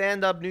out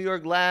Stand Up New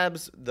York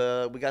Labs.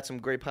 We got some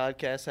great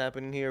podcasts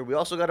happening here. We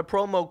also got a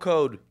promo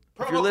code.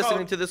 If you're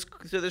listening to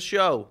this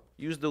show,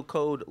 use the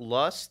code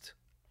LUST.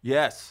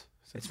 Yes.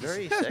 It's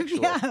very sexual.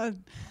 Yeah.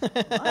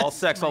 All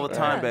sex all the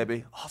time, God.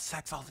 baby. All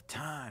sex all the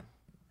time.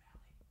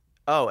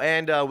 Oh,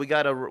 and we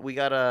got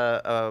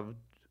a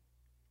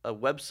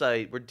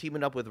website. We're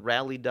teaming up with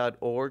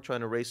Rally.org,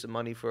 trying to raise some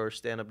money for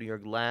Stand Up New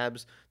York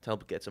Labs to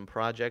help get some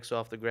projects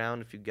off the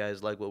ground. If you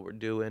guys like what we're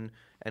doing,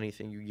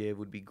 anything you give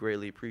would be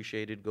greatly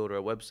appreciated. Go to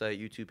our website,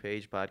 YouTube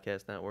page,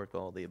 Podcast Network,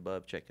 all the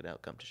above. Check it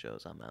out. Come to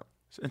shows. I'm out.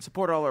 And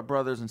support all our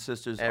brothers and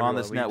sisters on Everyone,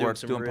 this we're network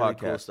some doing really podcasts.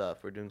 cool stuff.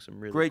 We're doing some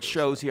really Great cool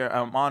shows stuff. here.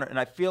 I'm honored. And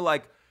I feel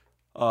like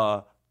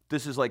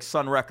this is like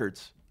Sun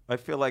Records. I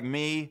feel like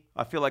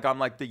I feel like I'm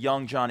like the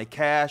young Johnny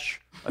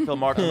Cash. I feel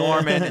Mark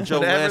Norman and Joe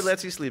Whatever List.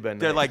 lets you sleep at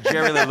They're night. like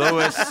Jerry Lee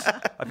Lewis.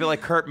 I feel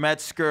like Kurt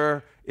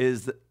Metzger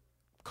is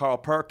Carl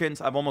Perkins.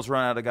 I've almost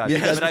run out of guys.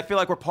 Yeah. But I feel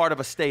like we're part of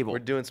a stable. We're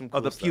doing some of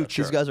cool the stuff.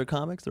 future. These guys are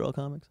comics. They're all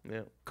comics.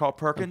 Yeah. Carl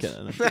Perkins?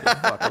 I'm kidding.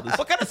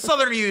 What kind of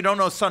Southern are you? You don't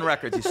know Sun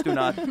Records, you stu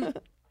not.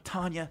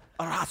 Tanya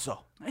Arasso.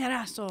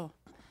 Eraso.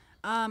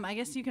 I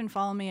guess you can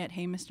follow me at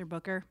Hey Mr.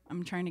 Booker.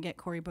 I'm trying to get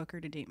Cory Booker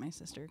to date my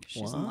sister because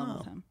she's in love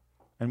with him.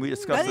 And we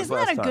discussed But this isn't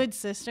last that a time. good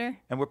sister?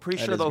 And we're pretty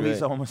That sure, is though, he's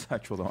great. a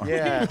homosexual, though.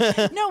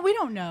 Yeah. No, we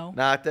don't know.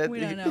 Not that. We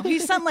don't know. He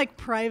sent like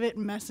private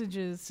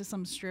messages to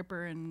some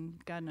stripper and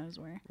God knows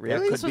where. That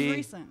This could was be,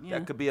 recent. Yeah.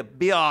 That could be a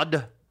beard.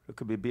 It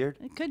could be a beard.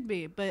 It could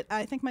be, but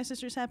I think my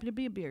sister's happy to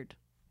be a beard.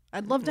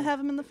 I'd love to have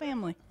him in the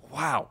family.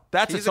 Wow.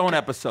 That's its own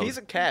episode. He's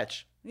a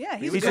catch. Yeah,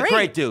 He's he's a great.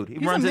 great dude. He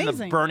He's runs into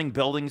amazing. burning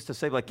buildings to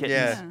save like kittens.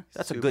 Yeah.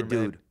 That's a Superman. good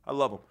dude. I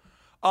love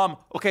him.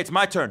 Okay, it's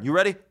my turn. You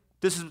ready?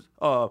 This is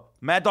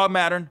Mad Dog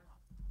Mattern.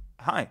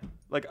 Hi.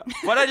 Like,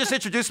 why did I just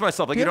introduce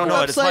myself? Like, you don't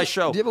know it. It's my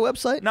show. Do you have a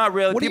website? Not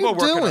really. What People are are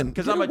working you on doing?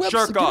 because Get I'm a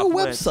jerk Get off. a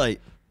Lance. website.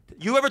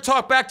 You ever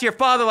talk back to your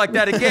father like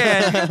that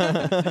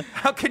again?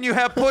 How can you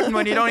have pudding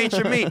when you don't eat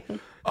your meat?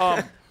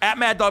 At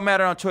Mad Dog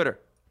Mattern on Twitter.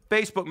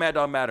 Facebook, Mad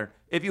Dog Mattern.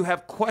 If you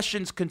have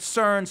questions,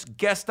 concerns,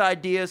 guest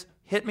ideas,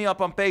 hit me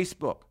up on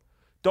Facebook.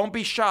 Don't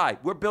be shy.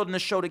 We're building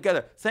this show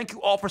together. Thank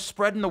you all for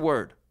spreading the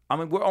word. I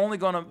mean, we're only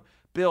going to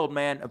build,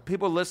 man.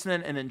 People are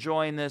listening and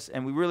enjoying this,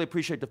 and we really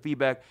appreciate the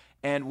feedback.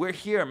 And we're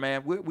here,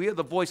 man. We are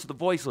the voice of the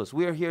voiceless.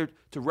 We are here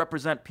to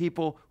represent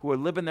people who are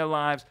living their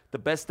lives the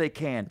best they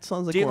can. It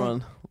sounds like Dealing- we're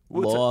on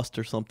What's it? Lost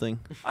or something.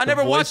 I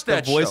never watched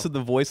that The voice show. of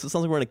the voice. It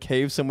sounds like we're in a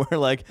cave somewhere.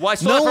 Like Well, I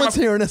saw it no from one's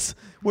a- hearing us.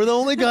 We're the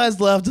only guys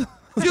left.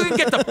 You can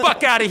get the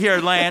fuck out of here,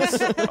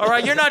 Lance. All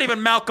right, you're not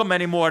even Malcolm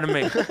anymore to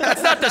me.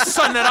 That's not the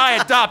son that I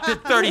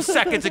adopted 30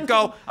 seconds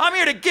ago. I'm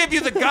here to give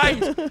you the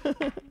guidance.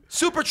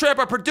 Supertramp,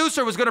 our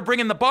producer, was going to bring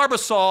in the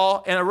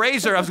Barbasol and a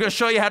razor. I was going to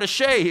show you how to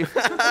shave.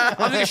 I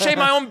was going to shave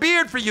my own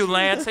beard for you,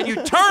 Lance, and you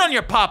turn on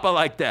your papa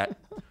like that.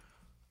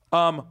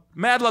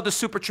 Mad love to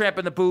Supertramp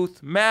in the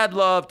booth. Mad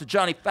love to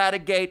Johnny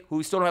Fatigate, who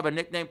we still don't have a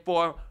nickname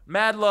for.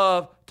 Mad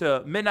love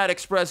to Midnight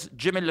Express,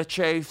 Jimmy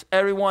LaChase,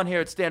 everyone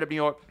here at Stand Up New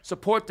York.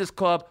 Support this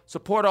club.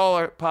 Support all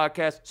our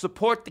podcasts.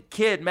 Support the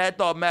kid, Mad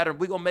Dog Mattern.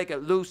 We're going to make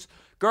it loose.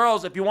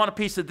 Girls, if you want a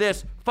piece of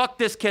this, fuck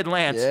this kid,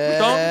 Lance.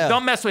 Yeah.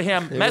 Don't mess with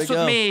him. Here Mess we with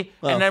go. me,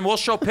 Oh. and then we'll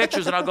show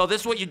pictures, and I'll go,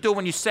 this is what you do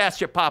when you sass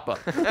your papa.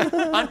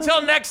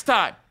 Until next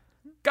time,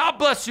 God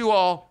bless you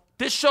all.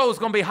 This show is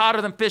going to be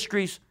hotter than fish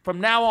grease from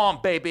now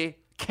on, baby.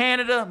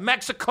 Canada,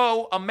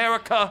 Mexico,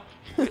 America,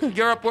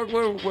 Europe, we're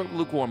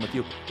lukewarm with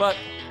you. But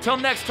till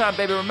next time,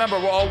 baby, remember,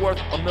 we're all worth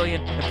 $1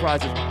 million in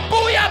prizes.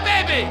 Booyah,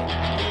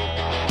 baby!